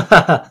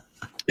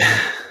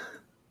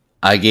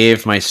 I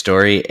gave my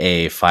story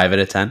a 5 out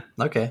of 10.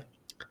 Okay.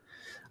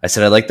 I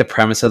said I like the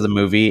premise of the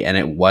movie and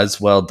it was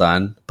well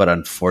done, but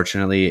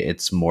unfortunately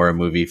it's more a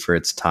movie for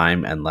its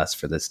time and less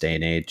for this day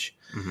and age.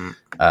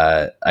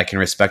 I can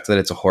respect that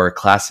it's a horror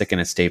classic and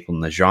a staple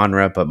in the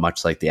genre, but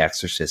much like The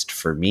Exorcist,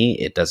 for me,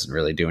 it doesn't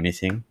really do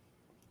anything.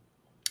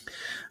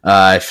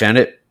 I found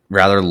it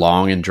rather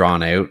long and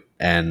drawn out,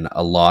 and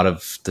a lot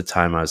of the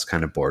time I was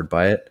kind of bored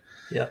by it.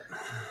 Yeah.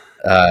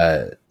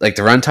 Like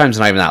the runtime's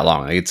not even that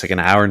long. Like it's like an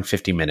hour and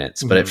 50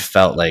 minutes, but it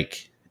felt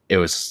like it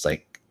was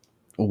like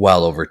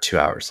well over 2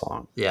 hours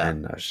long. Yeah.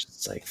 And I was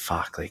just like,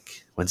 fuck,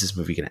 like when's this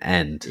movie gonna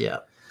end? Yeah.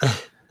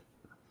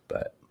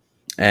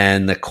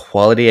 And the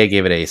quality, I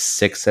gave it a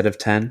 6 out of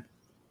 10.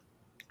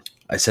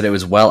 I said it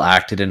was well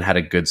acted and had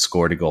a good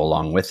score to go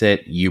along with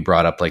it. You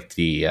brought up like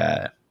the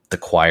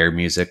choir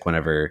music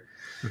whenever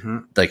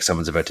like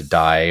someone's about to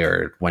die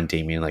or when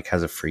Damien like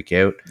has a freak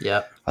out.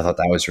 Yeah. I thought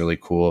that was really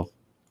cool.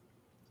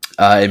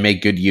 It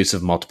made good use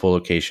of multiple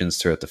locations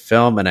throughout the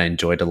film, and I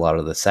enjoyed a lot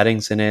of the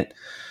settings in it.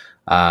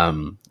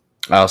 I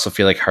also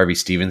feel like Harvey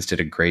Stephens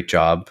did a great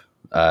job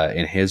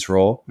in his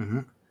role.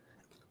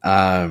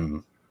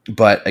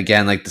 But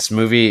again, like this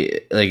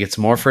movie, like it's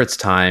more for its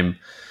time.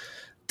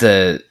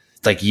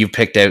 Like you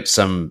picked out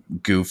some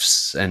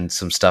goofs and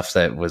some stuff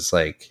that was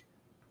like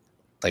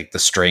the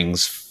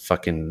strings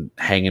fucking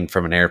hanging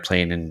from an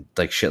airplane and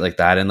like shit like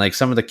that. And like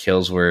some of the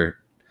kills were,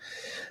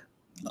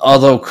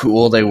 although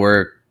cool, they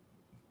were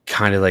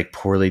kind of like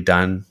poorly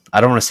done. I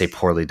don't want to say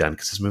poorly done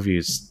because this movie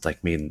was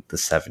like made in the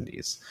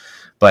 70s,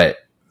 but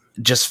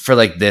just for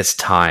like this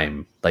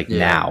time, Like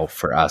now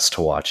for us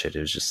to watch it, it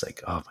was just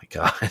like, oh my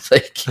God,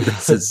 like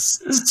this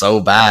is so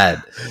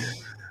bad.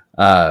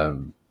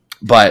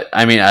 But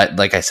I mean,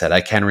 like I said,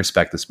 I can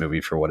respect this movie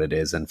for what it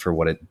is and for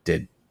what it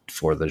did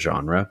for the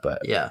genre.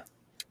 But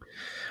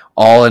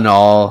all in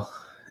all,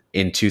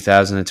 in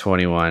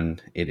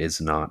 2021, it is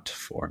not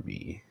for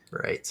me.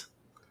 Right.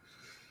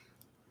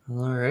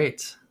 All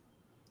right.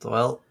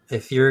 Well,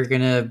 if you're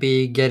going to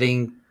be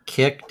getting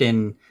kicked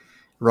and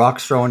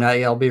rocks thrown at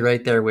you, I'll be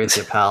right there with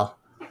you, pal.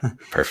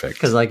 Perfect.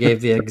 Because I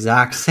gave the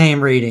exact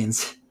same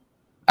ratings.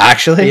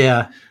 Actually?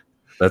 Yeah.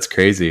 That's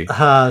crazy.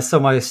 So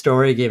my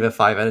story gave it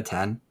 5 out of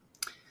 10.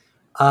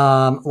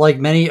 Like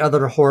many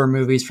other horror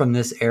movies from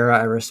this era,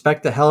 I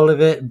respect the hell out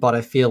of it, but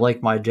I feel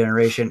like my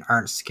generation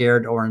aren't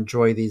scared or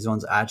enjoy these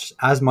ones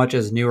as much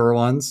as newer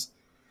ones.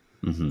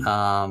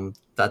 Mm-hmm.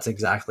 That's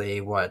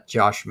exactly what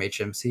Josh from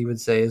HMC would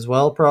say as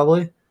well,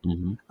 probably.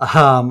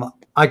 Mm-hmm.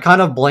 I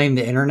kind of blame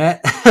the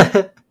internet.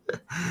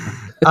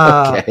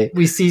 Okay.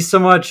 We see so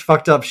much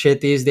fucked up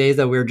shit these days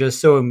that we're just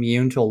so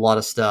immune to a lot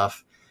of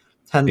stuff.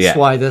 Hence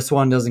why this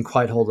one doesn't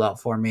quite hold up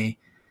for me.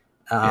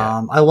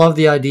 I love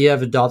the idea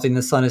of adopting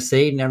the son of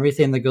Satan,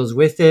 everything that goes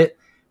with it.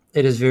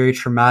 It is very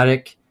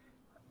traumatic.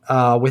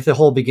 With the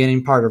whole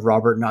beginning part of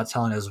Robert not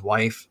telling his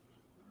wife.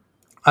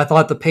 I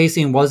thought the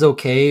pacing was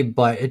okay,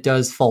 but it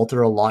does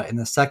falter a lot in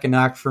the second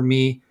act for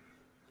me.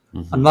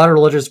 Mm-hmm. I'm not a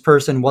religious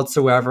person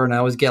whatsoever, and I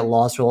always get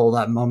lost with all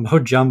that mumbo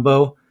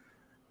jumbo.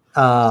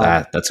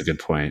 That's a good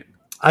point.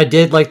 I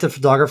did like the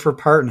photographer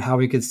part and how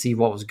we could see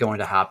what was going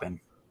to happen.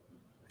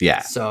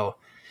 Yeah. So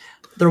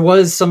there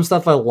was some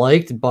stuff I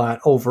liked, but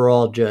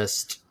overall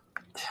it's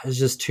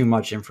just too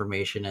much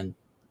information and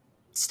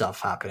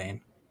stuff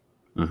happening.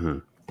 Mm-hmm.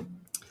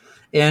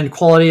 And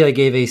quality, I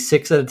gave a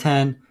 6 out of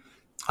 10.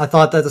 I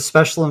thought that the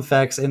special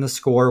effects and the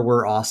score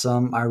were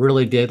awesome. I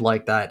really did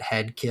like that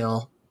head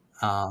kill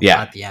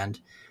at the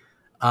end.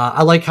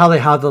 I like how they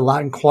had the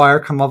Latin choir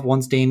come up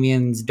once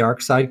Damien's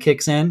dark side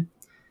kicks in.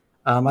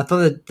 I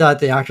thought that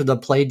the actor that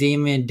played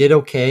Damien did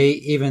okay,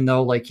 even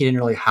though like he didn't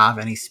really have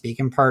any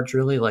speaking parts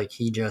really. Like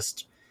he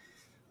just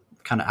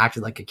kind of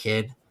acted like a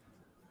kid.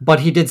 But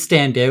he did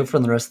stand out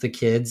from the rest of the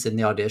kids in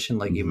the audition,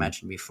 like you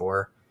mentioned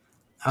before.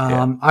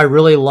 I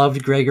really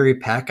loved Gregory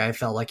Peck. I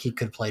felt like he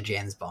could play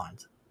James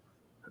Bond.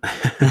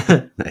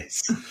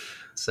 Nice.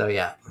 So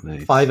yeah,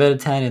 nice. 5 out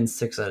of 10 and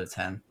 6 out of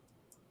 10.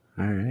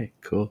 All right,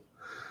 cool.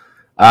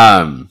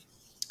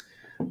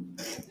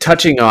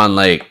 Touching on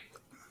like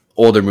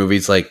older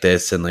movies like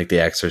this and like The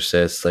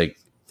Exorcist, like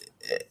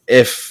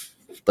if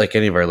like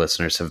any of our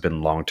listeners have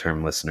been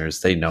long-term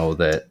listeners, they know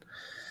that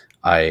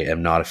I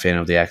am not a fan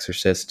of The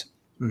Exorcist.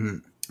 Mm-hmm.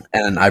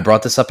 And I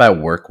brought this up at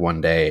work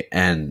one day,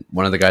 and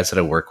one of the guys that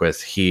I work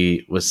with,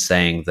 he was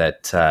saying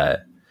that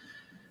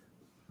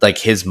like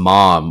his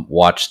mom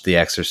watched The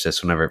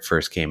Exorcist whenever it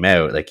first came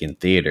out, like in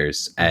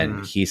theaters.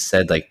 And he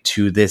said like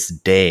to this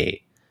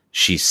day,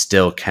 she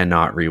still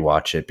cannot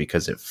rewatch it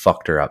because it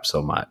fucked her up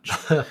so much.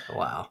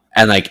 Wow.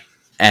 And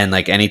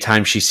like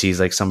anytime she sees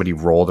like somebody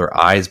roll their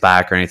eyes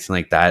back or anything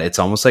like that, it's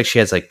almost like she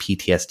has like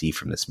PTSD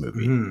from this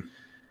movie,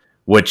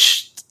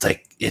 which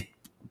like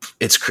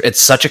it's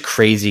such a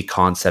crazy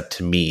concept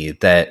to me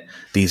that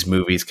these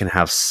movies can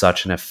have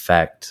such an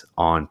effect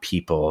on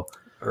people.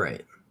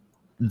 Right.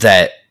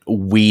 That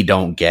we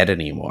don't get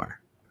anymore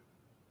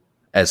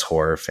as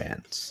horror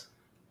fans.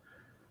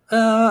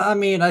 I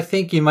mean, I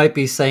think you might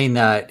be saying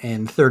that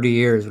in 30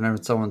 years whenever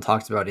someone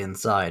talks about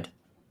Inside.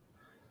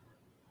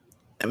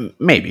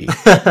 Maybe.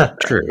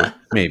 True.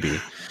 Maybe.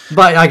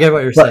 But I get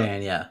what you're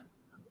saying, yeah.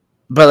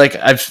 But like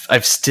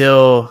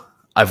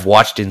I've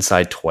watched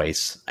Inside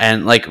twice,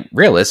 and like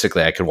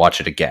realistically I could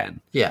watch it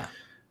again. Yeah.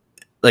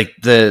 Like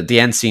the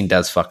end scene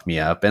does fuck me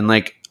up, and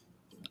like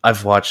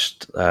I've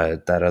watched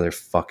that other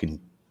fucking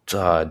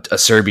a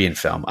Serbian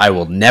film. I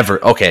will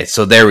never. Okay,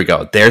 so there we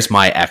go. There's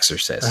my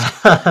Exorcist.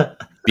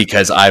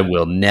 Because I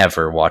will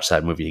never watch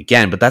that movie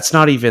again. But that's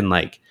not even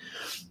like,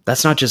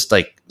 that's not just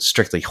like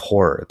strictly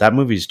horror. That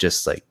movie's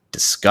just like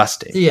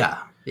disgusting. Yeah,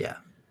 yeah.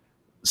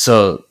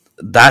 So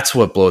that's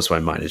what blows my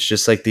mind. It's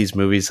just like these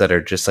movies that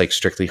are just like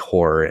strictly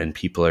horror, and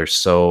people are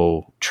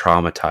so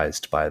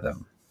traumatized by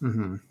them.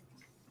 Mm-hmm.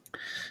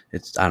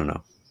 It's, I don't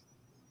know.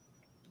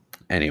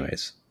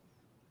 Anyways,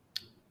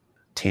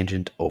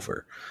 tangent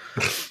over.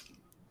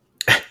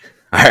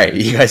 All right,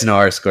 you guys know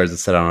our scores.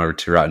 Let's head on over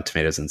to Rotten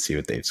Tomatoes and see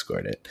what they've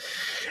scored it.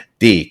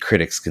 The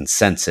critics'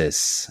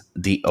 consensus: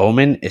 The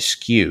Omen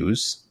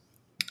eschews.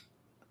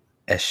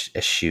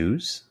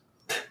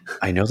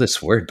 I know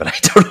this word, but I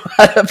don't know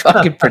how to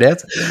fucking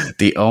pronounce it.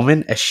 The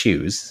Omen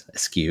eschews,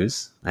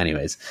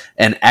 anyways,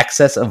 an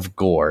excess of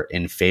gore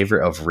in favor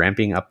of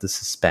ramping up the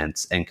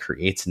suspense and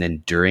creates an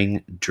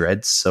enduring,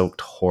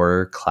 dread-soaked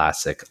horror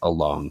classic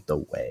along the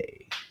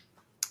way.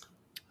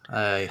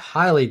 I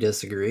highly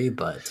disagree,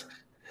 but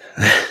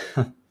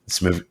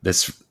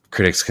this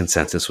critics'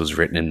 consensus was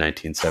written in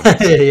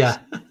 1970. Yeah.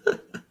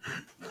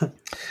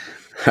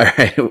 All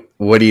right,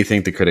 what do you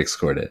think the critics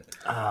scored it?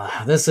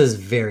 This is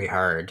very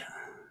hard.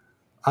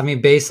 I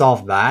mean, based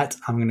off that,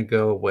 I'm going to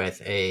go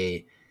with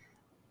a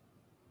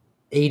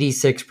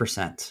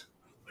 86%.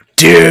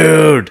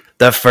 Dude,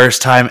 the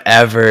first time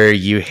ever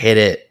you hit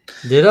it.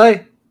 Did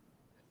I?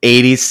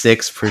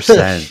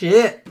 86%.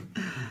 Shit.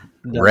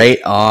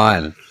 Right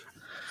on.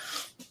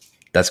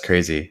 That's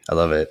crazy. I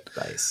love it.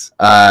 Nice.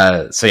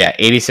 So yeah,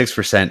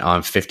 86%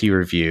 on 50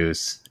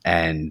 reviews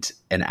and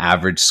an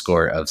average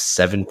score of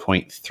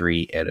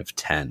 7.3 out of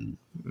 10.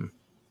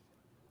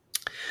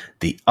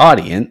 The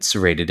audience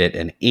rated it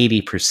an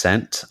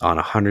 80% on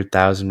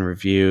 100,000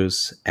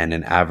 reviews and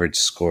an average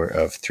score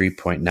of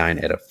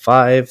 3.9 out of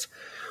 5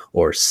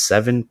 or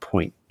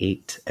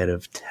 7.8 out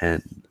of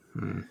 10.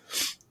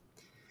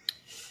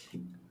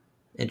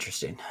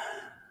 Interesting.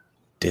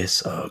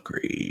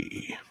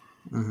 Disagree.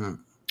 Mm-hmm.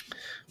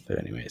 But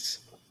anyways,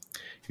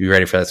 you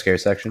ready for that scare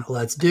section?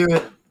 Let's do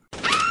it.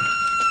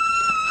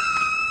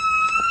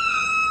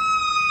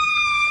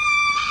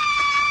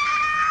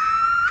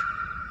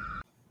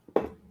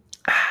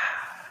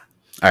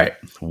 All right.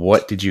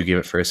 What did you give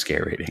it for a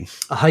scare rating?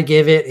 I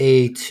gave it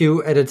a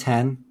 2 out of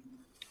 10.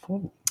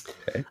 Oh,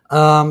 okay.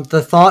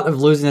 The thought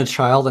of losing a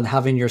child and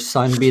having your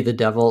son be the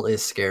devil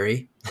is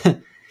scary.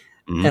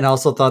 Mm-hmm. And I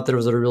also thought there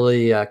was a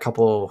really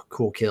couple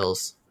cool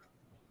kills.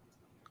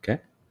 Okay.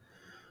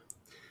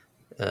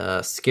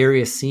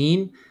 Scariest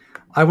scene.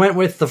 I went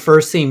with the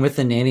first scene with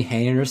the nanny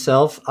hanging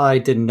herself. I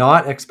did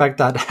not expect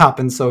that to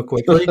happen so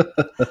quickly,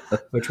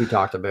 which we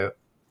talked about.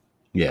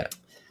 Yeah.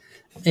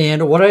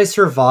 And would I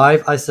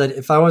survive? I said,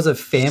 if I was a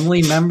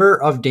family member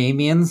of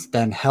Damien's,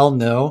 then hell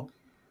no.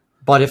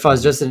 But if I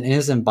was just an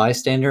innocent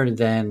bystander,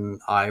 then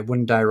I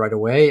wouldn't die right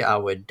away. I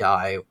would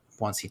die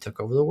once he took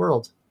over the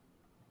world.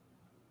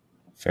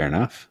 Fair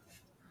enough.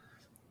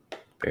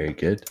 Very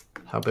good.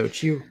 How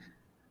about you?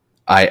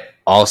 I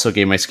also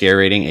gave my scare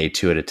rating a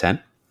 2 out of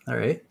 10. All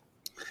right.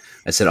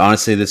 I said,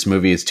 honestly, this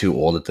movie is too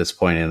old at this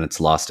point and it's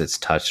lost its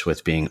touch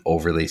with being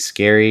overly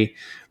scary,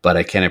 but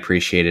I can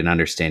appreciate and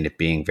understand it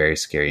being very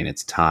scary in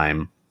its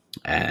time.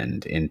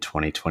 And in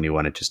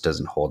 2021, it just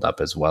doesn't hold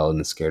up as well in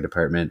the scare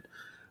department.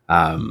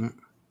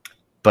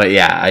 But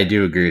yeah, I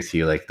do agree with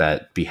you. Like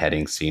that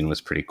beheading scene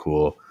was pretty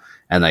cool.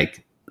 And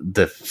like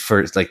the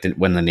first, like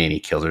when the nanny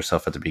kills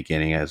herself at the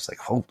beginning, I was like,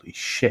 holy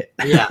shit.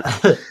 Yeah.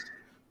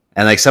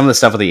 And like some of the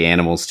stuff with the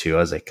animals too, I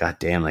was like, God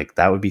damn, like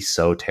that would be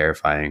so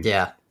terrifying.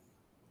 Yeah.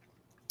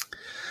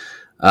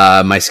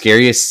 My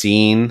scariest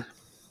scene,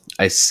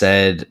 I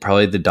said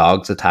probably the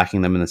dogs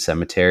attacking them in the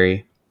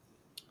cemetery.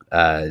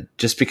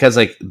 Just because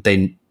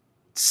they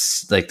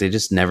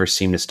just never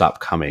seem to stop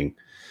coming.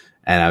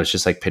 And I was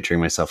just like picturing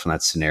myself in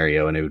that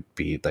scenario and it would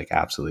be like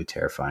absolutely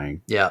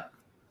terrifying. Yeah.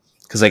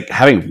 Because like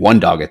having one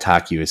dog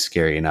attack you is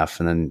scary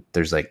enough. And then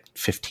there's like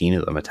 15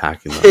 of them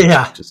attacking them.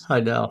 Yeah, I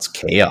know. It's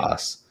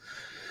chaos.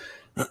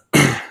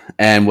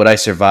 And would I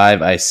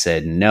survive? I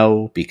said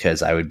no,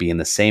 because I would be in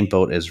the same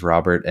boat as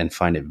Robert and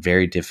find it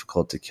very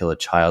difficult to kill a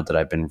child that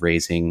I've been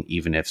raising,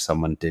 even if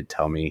someone did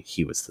tell me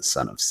he was the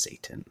son of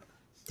Satan.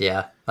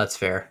 Yeah, that's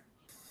fair.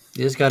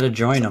 You just got to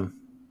join them.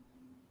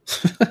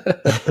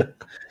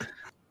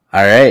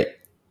 All right.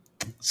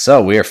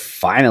 So we are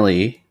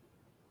finally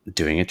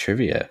doing a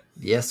trivia.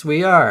 Yes,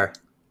 we are.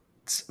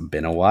 It's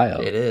been a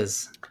while. It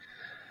is.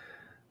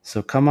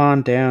 So come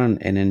on down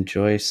and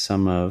enjoy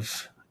some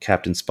of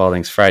Captain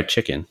Spaulding's fried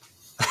chicken.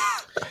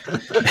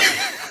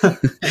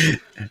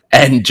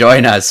 And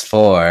join us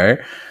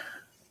for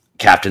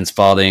Captain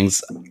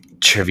Spaulding's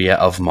Trivia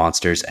of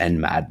Monsters and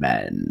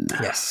Madmen.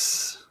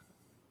 Yes.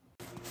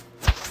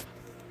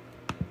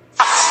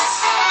 Howdy,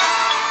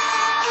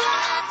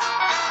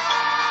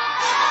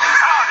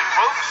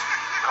 folks.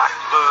 Got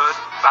blood,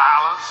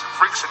 violence,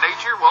 freaks of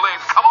nature? Well,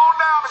 then come on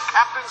down to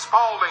Captain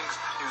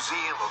Spaulding's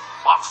Museum of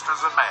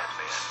Monsters and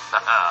Madmen.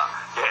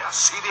 Yeah,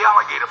 see the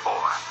alligator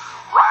boy.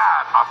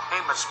 Ride my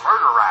famous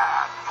murder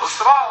ride.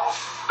 Most of all,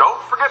 don't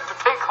forget to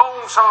take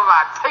home some of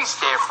my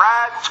tasty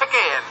fried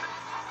chicken.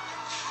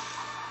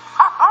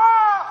 Ha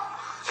ha!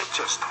 It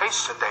just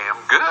tastes so damn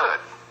good.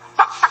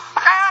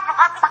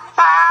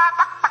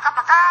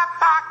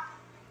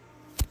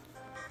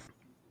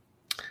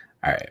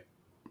 All right.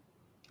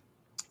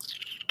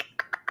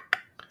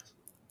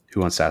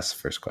 Who wants to ask the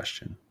first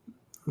question?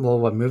 Well,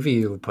 what movie are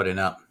you putting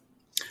up?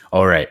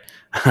 All right.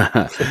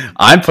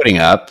 I'm putting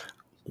up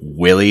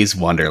Willy's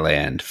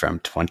Wonderland from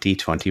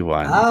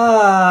 2021.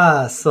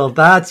 Ah, so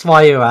that's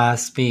why you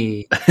asked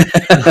me.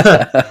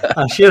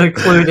 I should have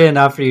clued in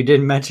after you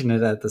didn't mention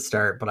it at the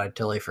start, but I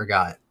totally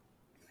forgot.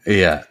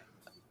 Yeah.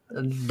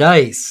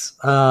 Nice.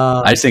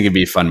 I just think it'd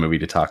be a fun movie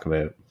to talk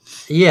about.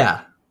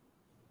 Yeah.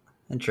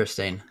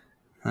 Interesting.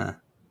 Huh.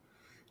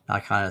 I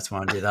kind of just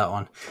want to do that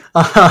one.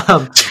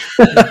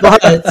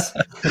 But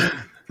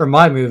for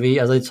my movie,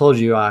 as I told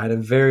you, I had a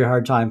very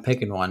hard time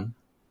picking one.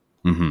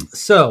 Mm-hmm.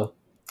 So,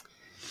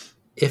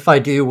 if I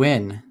do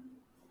win,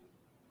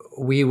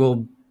 we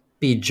will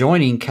be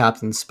joining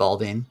Captain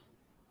Spaulding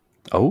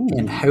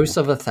in House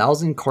of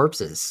 1,000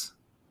 Corpses.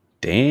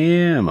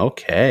 Damn.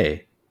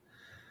 Okay.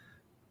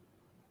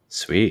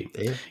 Sweet.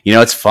 Yeah. You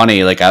know, it's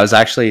funny. Like, I was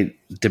actually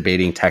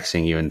debating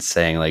texting you and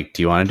saying, like,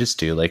 do you want to just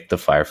do like the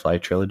Firefly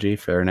trilogy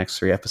for our next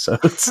 3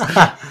 episodes?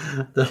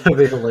 That would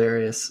be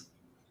hilarious.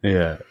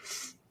 Yeah.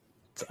 It's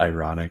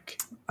ironic.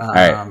 All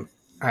right,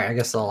 I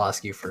guess I'll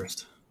ask you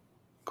first.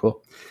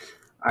 Cool.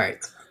 All right.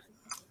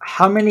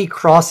 How many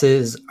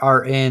crosses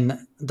are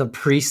in the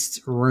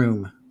priest's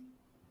room?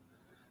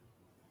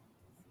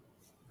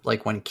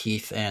 Like when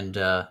Keith and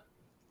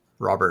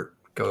Robert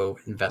go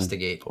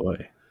investigate. Oh,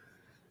 boy.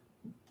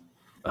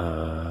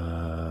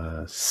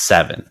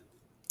 7.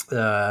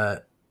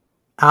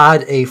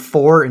 Add a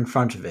 4 in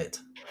front of it.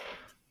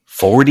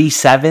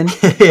 47?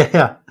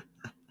 Yeah.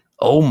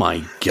 Oh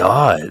my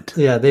god.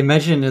 Yeah, they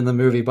mentioned in the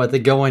movie, but they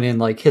go in and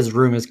like his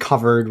room is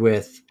covered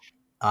with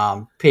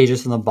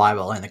pages from the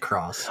Bible and the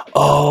cross.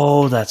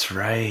 Oh, that's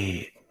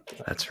right.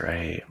 That's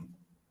right.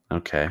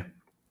 Okay.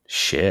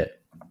 Shit.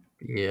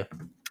 Yeah.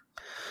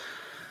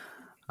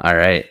 All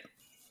right.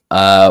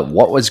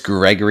 What was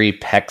Gregory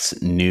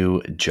Peck's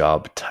new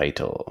job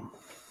title?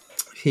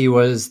 He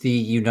was the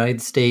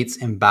United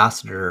States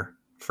ambassador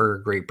for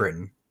Great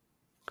Britain.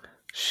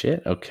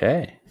 Shit.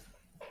 Okay.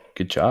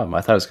 Good job.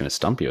 I thought I was going to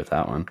stump you with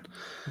that one.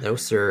 No,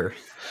 sir.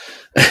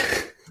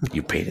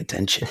 You paid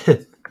attention.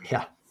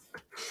 Yeah.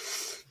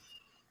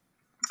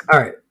 All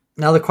right.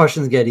 Now the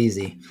questions get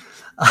easy.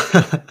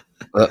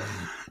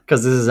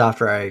 Because this is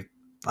after I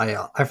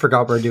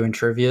forgot we're doing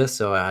trivia,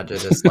 so I had to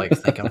just like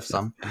think of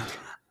some.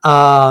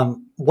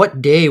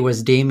 What day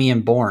was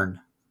Damien born?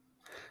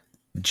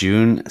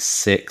 June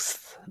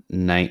 6th,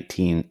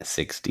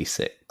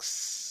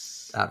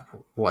 1966. At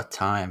what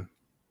time?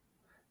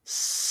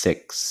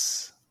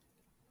 6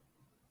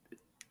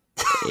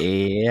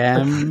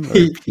 a.m.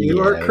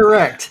 You are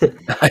correct.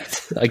 I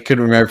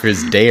couldn't remember if it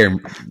was day or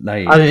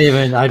night.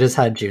 I just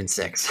had June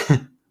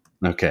 6th.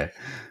 Okay.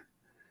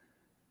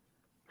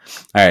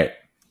 All right.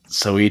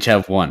 So we each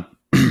have one.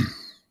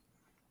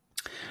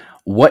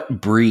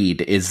 What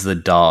breed is the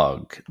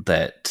dog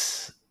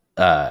that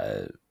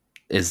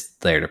is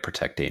there to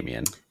protect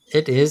Damien?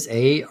 It is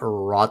a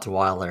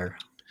Rottweiler.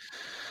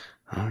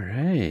 All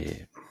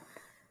right.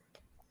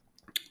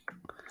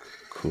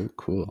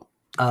 Cool.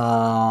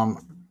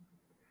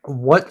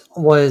 What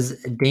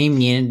was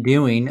Damien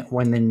doing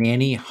when the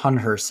nanny hung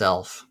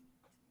herself?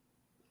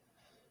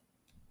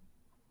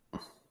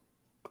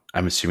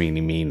 I'm assuming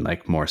you mean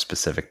like more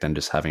specific than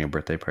just having a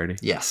birthday party?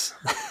 Yes.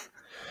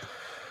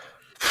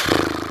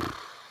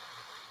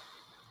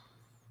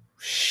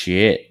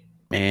 Shit,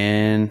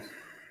 man.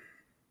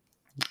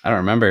 I don't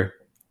remember.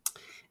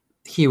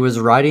 He was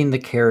riding the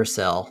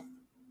carousel.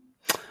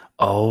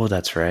 Oh,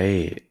 that's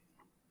right.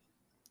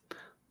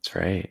 That's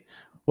right.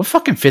 What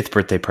fucking 5th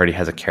birthday party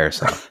has a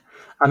carousel?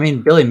 I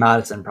mean, Billy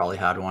Madison probably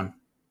had one.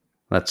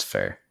 That's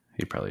fair.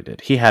 He probably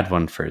did. He had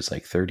one for his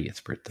like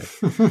 30th birthday.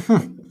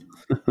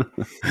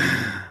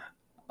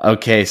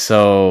 Okay,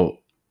 so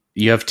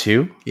you have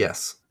 2?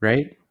 Yes.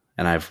 Right?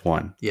 And I have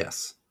 1.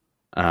 Yes.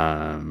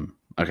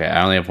 Okay,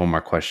 I only have one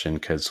more question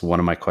because one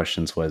of my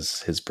questions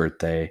was his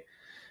birthday,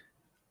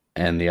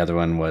 and the other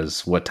one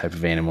was what type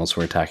of animals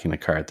were attacking the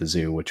car at the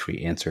zoo, which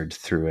we answered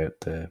throughout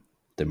the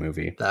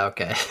movie.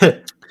 Okay.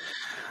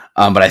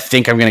 But I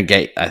think I'm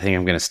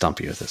gonna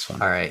stump you with this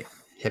one. All right,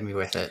 hit me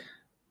with it.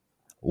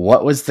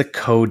 What was the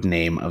code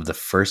name of the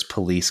first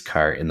police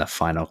car in the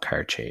final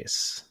car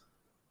chase?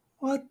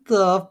 What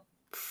the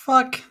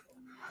fuck?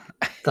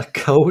 The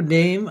code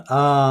name?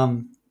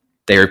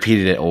 They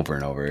repeated it over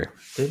and over.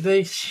 Did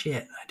they?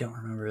 Shit, I don't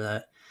remember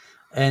that.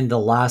 And the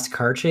last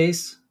car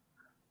chase?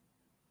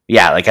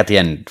 Yeah, like at the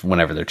end,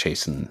 whenever they're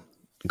chasing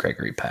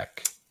Gregory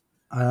Peck.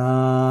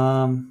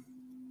 I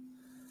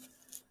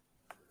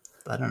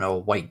don't know,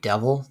 White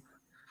Devil?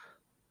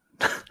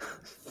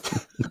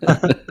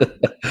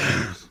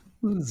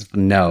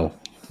 No.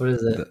 What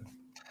is it?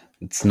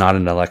 It's not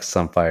an Alexis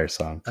on Fire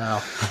song.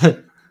 Oh.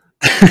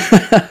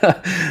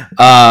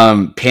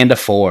 Panda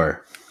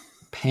 4.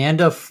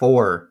 Panda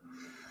 4.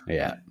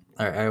 Yeah.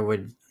 I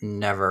would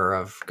never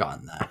have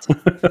gotten that.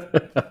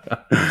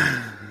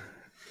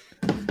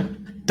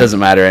 Doesn't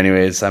matter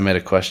anyways. I made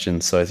a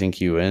question, so I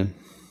think you win.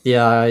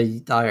 Yeah,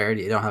 I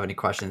already don't have any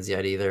questions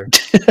yet either.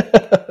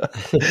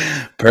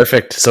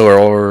 Perfect. So we're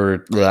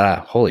over.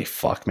 Holy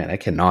fuck, man. I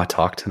cannot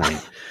talk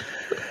tonight.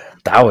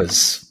 That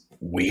was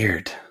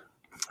weird.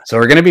 So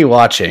we're going to be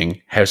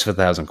watching House of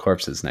a Thousand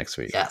Corpses next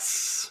week.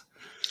 Yes.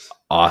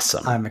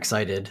 Awesome. I'm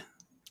excited.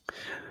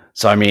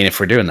 So, I mean, if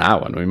we're doing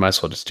that one, we might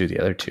as well just do the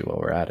other 2 while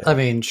we're at it. I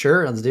mean,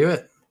 sure. Let's do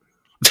it.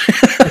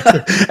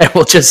 And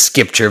we'll just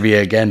skip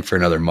trivia again for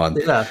another month.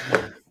 Yeah.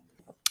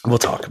 We'll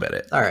talk about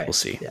it. All right. We'll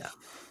see. Yeah.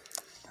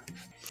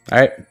 All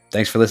right.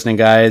 Thanks for listening,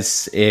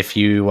 guys. If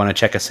you want to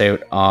check us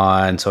out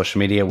on social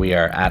media, we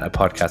are at A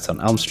Podcast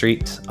on Elm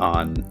Street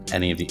on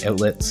any of the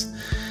outlets.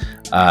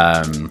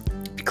 If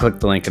you click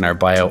the link in our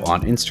bio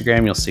on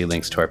Instagram, you'll see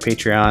links to our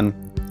Patreon,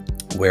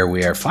 where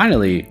we are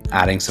finally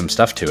adding some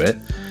stuff to it.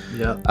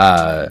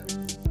 Yeah.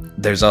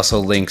 There's also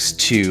links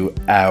to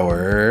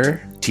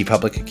our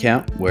TeePublic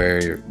account,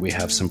 where we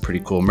have some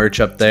pretty cool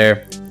merch up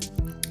there.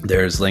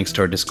 There's links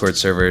to our Discord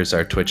servers,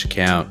 our Twitch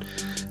account,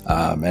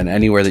 and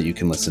anywhere that you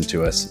can listen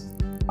to us.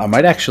 I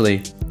might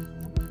actually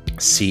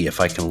see if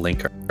I can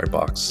link our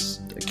box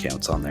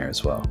accounts on there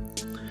as well.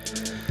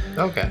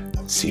 Okay.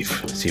 See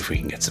if we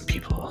can get some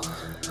people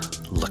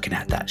looking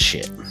at that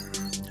shit.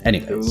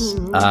 Anyways,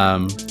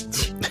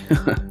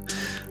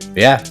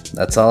 yeah,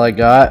 that's all I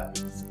got.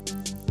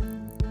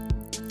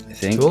 I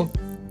think.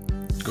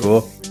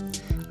 Cool.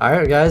 All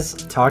right, guys.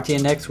 Talk to you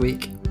next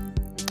week.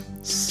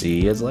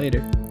 See you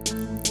later.